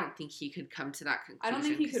could come to that conclusion. I don't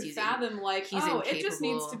think he could fathom like, it just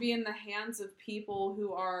needs to be in the hands of people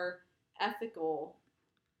who are ethical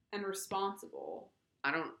and responsible.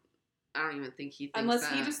 I don't even think he thinks Unless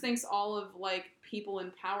that. he just thinks all of, like, people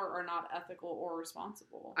in power are not ethical or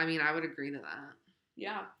responsible. I mean, I would agree to that.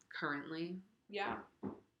 Yeah. Currently. Yeah.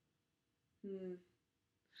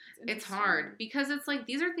 It's hard because it's like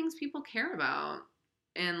these are things people care about.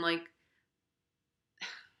 And like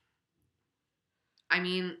I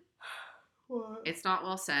mean, what? It's not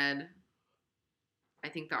well said. I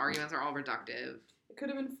think the arguments are all reductive. It could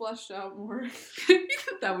have been fleshed out more.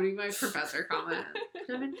 That would be my professor comment.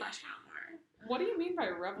 Could have been fleshed out more. What do you mean by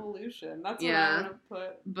revolution? That's what I want to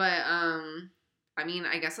put. But I mean,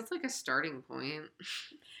 I guess it's like a starting point.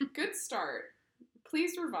 Good start.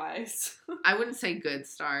 Please revise. I wouldn't say good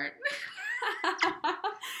start.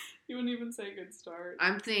 You wouldn't even say good start.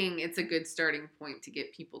 I'm saying it's a good starting point to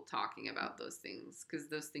get people talking about those things because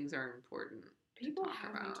those things are important. People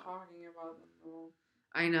have been talking about them though.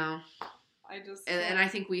 I know. I just and I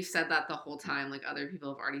think we've said that the whole time. Like other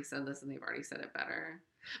people have already said this and they've already said it better.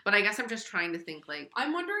 But I guess I'm just trying to think like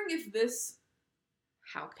I'm wondering if this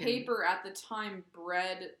paper at the time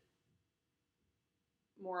bred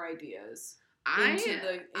more ideas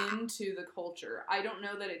into the culture. I don't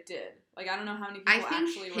know that it did. Like I don't know how many people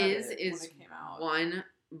actually read it when it came out. One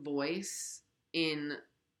voice in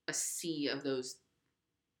a sea of those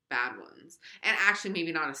bad ones. And actually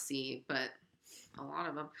maybe not a sea, but a lot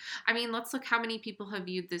of them. I mean, let's look how many people have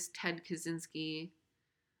viewed this Ted Kaczynski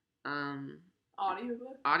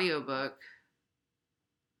audiobook.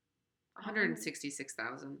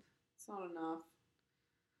 166,000. It's not enough.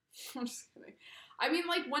 I'm just kidding. I mean,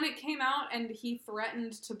 like, when it came out and he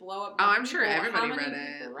threatened to blow up I'm sure everybody read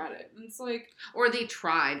it. And it's like... Or they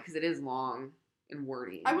tried, because it is long and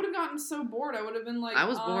wordy. I would have gotten so bored. I would have been like, I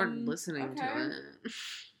was bored listening to it.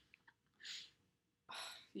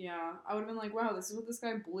 Yeah. I would have been like, wow, this is what this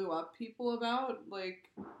guy blew up people about?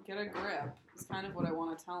 Like, get a grip. It's kind of what I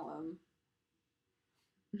want to tell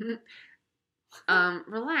him.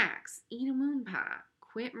 Relax. Eat a moon pie.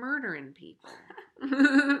 Quit murdering people.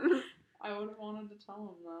 I would have wanted to tell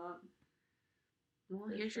him that. Well,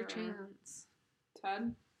 here's your chance.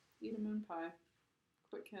 Ted, eat a moon pie.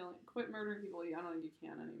 Quit murdering people. I don't think you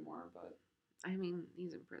can anymore, but... I mean,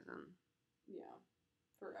 he's in prison. Yeah.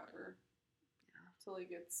 Forever. Yeah. Till he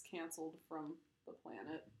gets canceled from the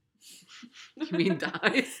planet. You mean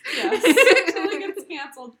dies? Yes. Till he gets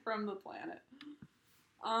canceled from the planet.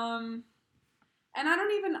 And I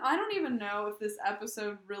don't even know if this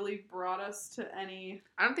episode really brought us to any...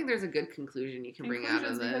 I don't think there's a good conclusion you can bring out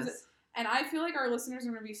of this. And I feel like our listeners are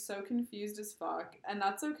going to be so confused as fuck, and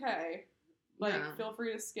that's okay. Like, feel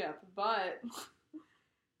free to skip. But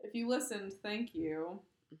if you listened, thank you.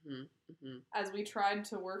 As we tried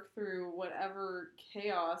to work through whatever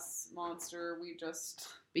chaos monster we just...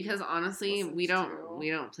 Because honestly, we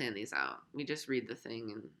don't plan these out. We just read the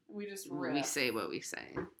thing and we just riff. We say what we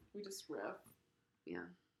say. We just riff. Yeah.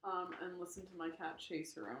 And listen to my cat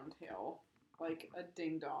chase her own tail like a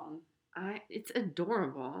ding dong. It's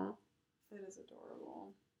adorable. It is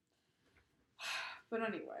adorable. But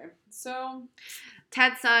anyway, so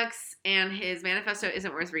Ted sucks, and his manifesto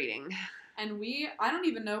isn't worth reading. And I don't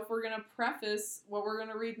even know if we're gonna preface what we're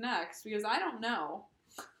gonna read next because I don't know.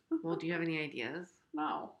 Well, do you have any ideas?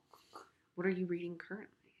 No. What are you reading currently?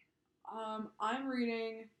 I'm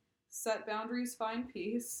reading Set Boundaries, Find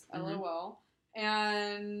Peace, LOL.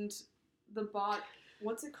 And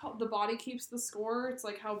what's it called? The Body Keeps the Score. It's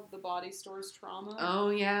like how the body stores trauma. Oh,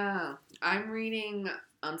 yeah. I'm reading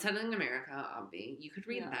Unsettling America, Obvi. You could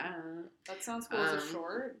read that. That sounds cool. Is it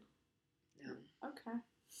short? No. Okay.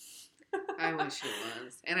 I wish it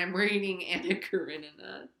was. And I'm reading Anna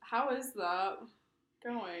Karenina. How is that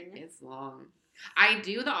going? It's long. I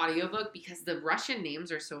do the audiobook because the Russian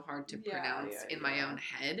names are so hard to pronounce in my own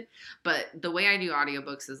head. But the way I do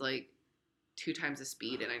audiobooks is like 2 times the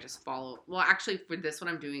speed, and I just follow. Well, actually, for this one,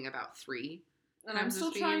 I'm doing about 3. And I'm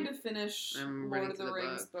still trying to finish Lord of the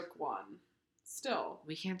Rings book 1. Still.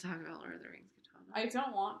 We can't talk about Lord of the Rings, Katana. I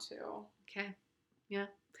don't want to. Okay. Yeah.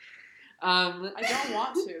 I don't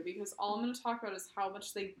want to because all I'm going to talk about is how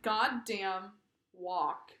much they goddamn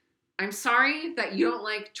walk. I'm sorry that you don't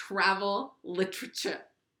like travel literature.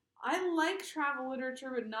 I like travel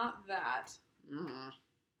literature, but not that.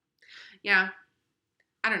 Yeah.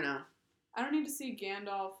 I don't know. I don't need to see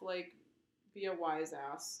Gandalf, like, be a wise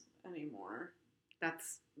ass anymore.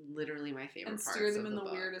 That's literally my favorite part. And steer them in the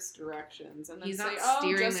weirdest directions. And then He's say, not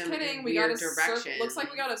steering just them kidding, in we got weird directions. Looks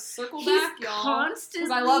like we got to circle back, y'all. He's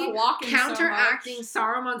constantly I love walking counteracting so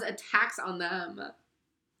Saruman's attacks on them.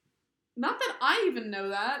 Not that I even know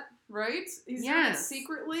that, right? He's doing it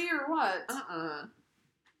secretly or what?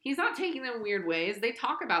 He's not taking them weird ways. They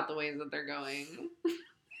talk about the ways that they're going.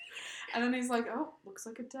 And then he's like, oh, looks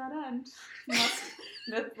like a dead end.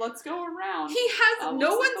 Let's go around. He has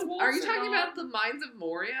no one's. Like are you talking about the Mines of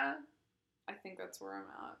Moria? I think that's where I'm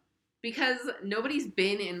at. Because nobody's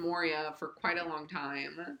been in Moria for quite a long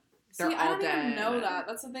time. They're all I don't dead. even know that.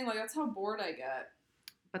 That's the thing. Like, that's how bored I get.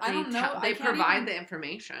 But they provide the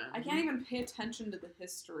information. I can't even pay attention to the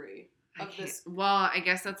history of this. Well, I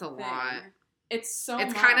guess that's a lot. It's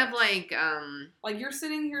It's kind of like like you're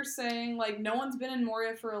sitting here saying like no one's been in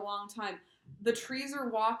Moria for a long time. The trees are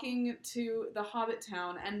walking to the Hobbit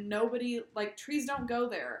town and nobody like trees don't go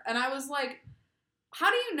there. And I was like, how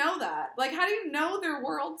do you know that? Like, how do you know their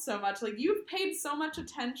world so much? Like, you've paid so much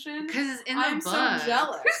attention. Because it's in the I'm book. so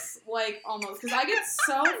jealous. Like, almost. Because I get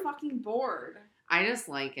so fucking bored. I just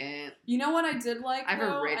like it. You know what I did like, I have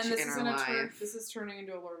though? a rich and this inner is gonna life. This is turning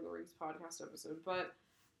into a Lord of the Rings podcast episode. But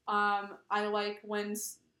I like when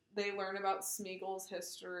they learn about Smeagol's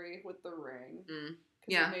history with the ring.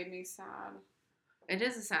 Because it made me sad. It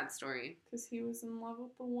is a sad story. Because he was in love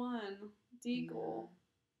with the one, Deagle.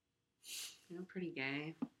 They're pretty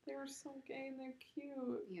gay. They were so gay and they're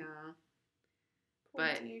cute. Yeah. Poor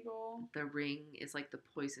but Deagle. The ring is like the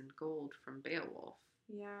poisoned gold from Beowulf.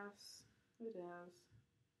 Yes, it is.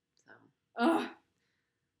 So. Ugh.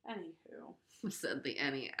 Anywho. Said the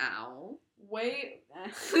Annie Owl. Wait.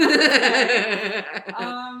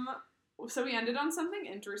 So we ended on something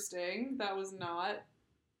interesting that was not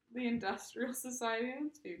the Industrial Society in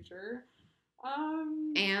its future.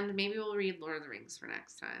 And maybe we'll read Lord of the Rings for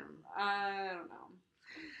next time. I don't know.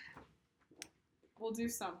 We'll do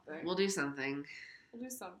something. We'll do something. We'll do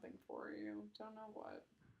something for you. Don't know what.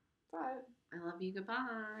 But I love you.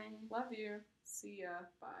 Goodbye. Love you. See ya.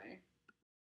 Bye.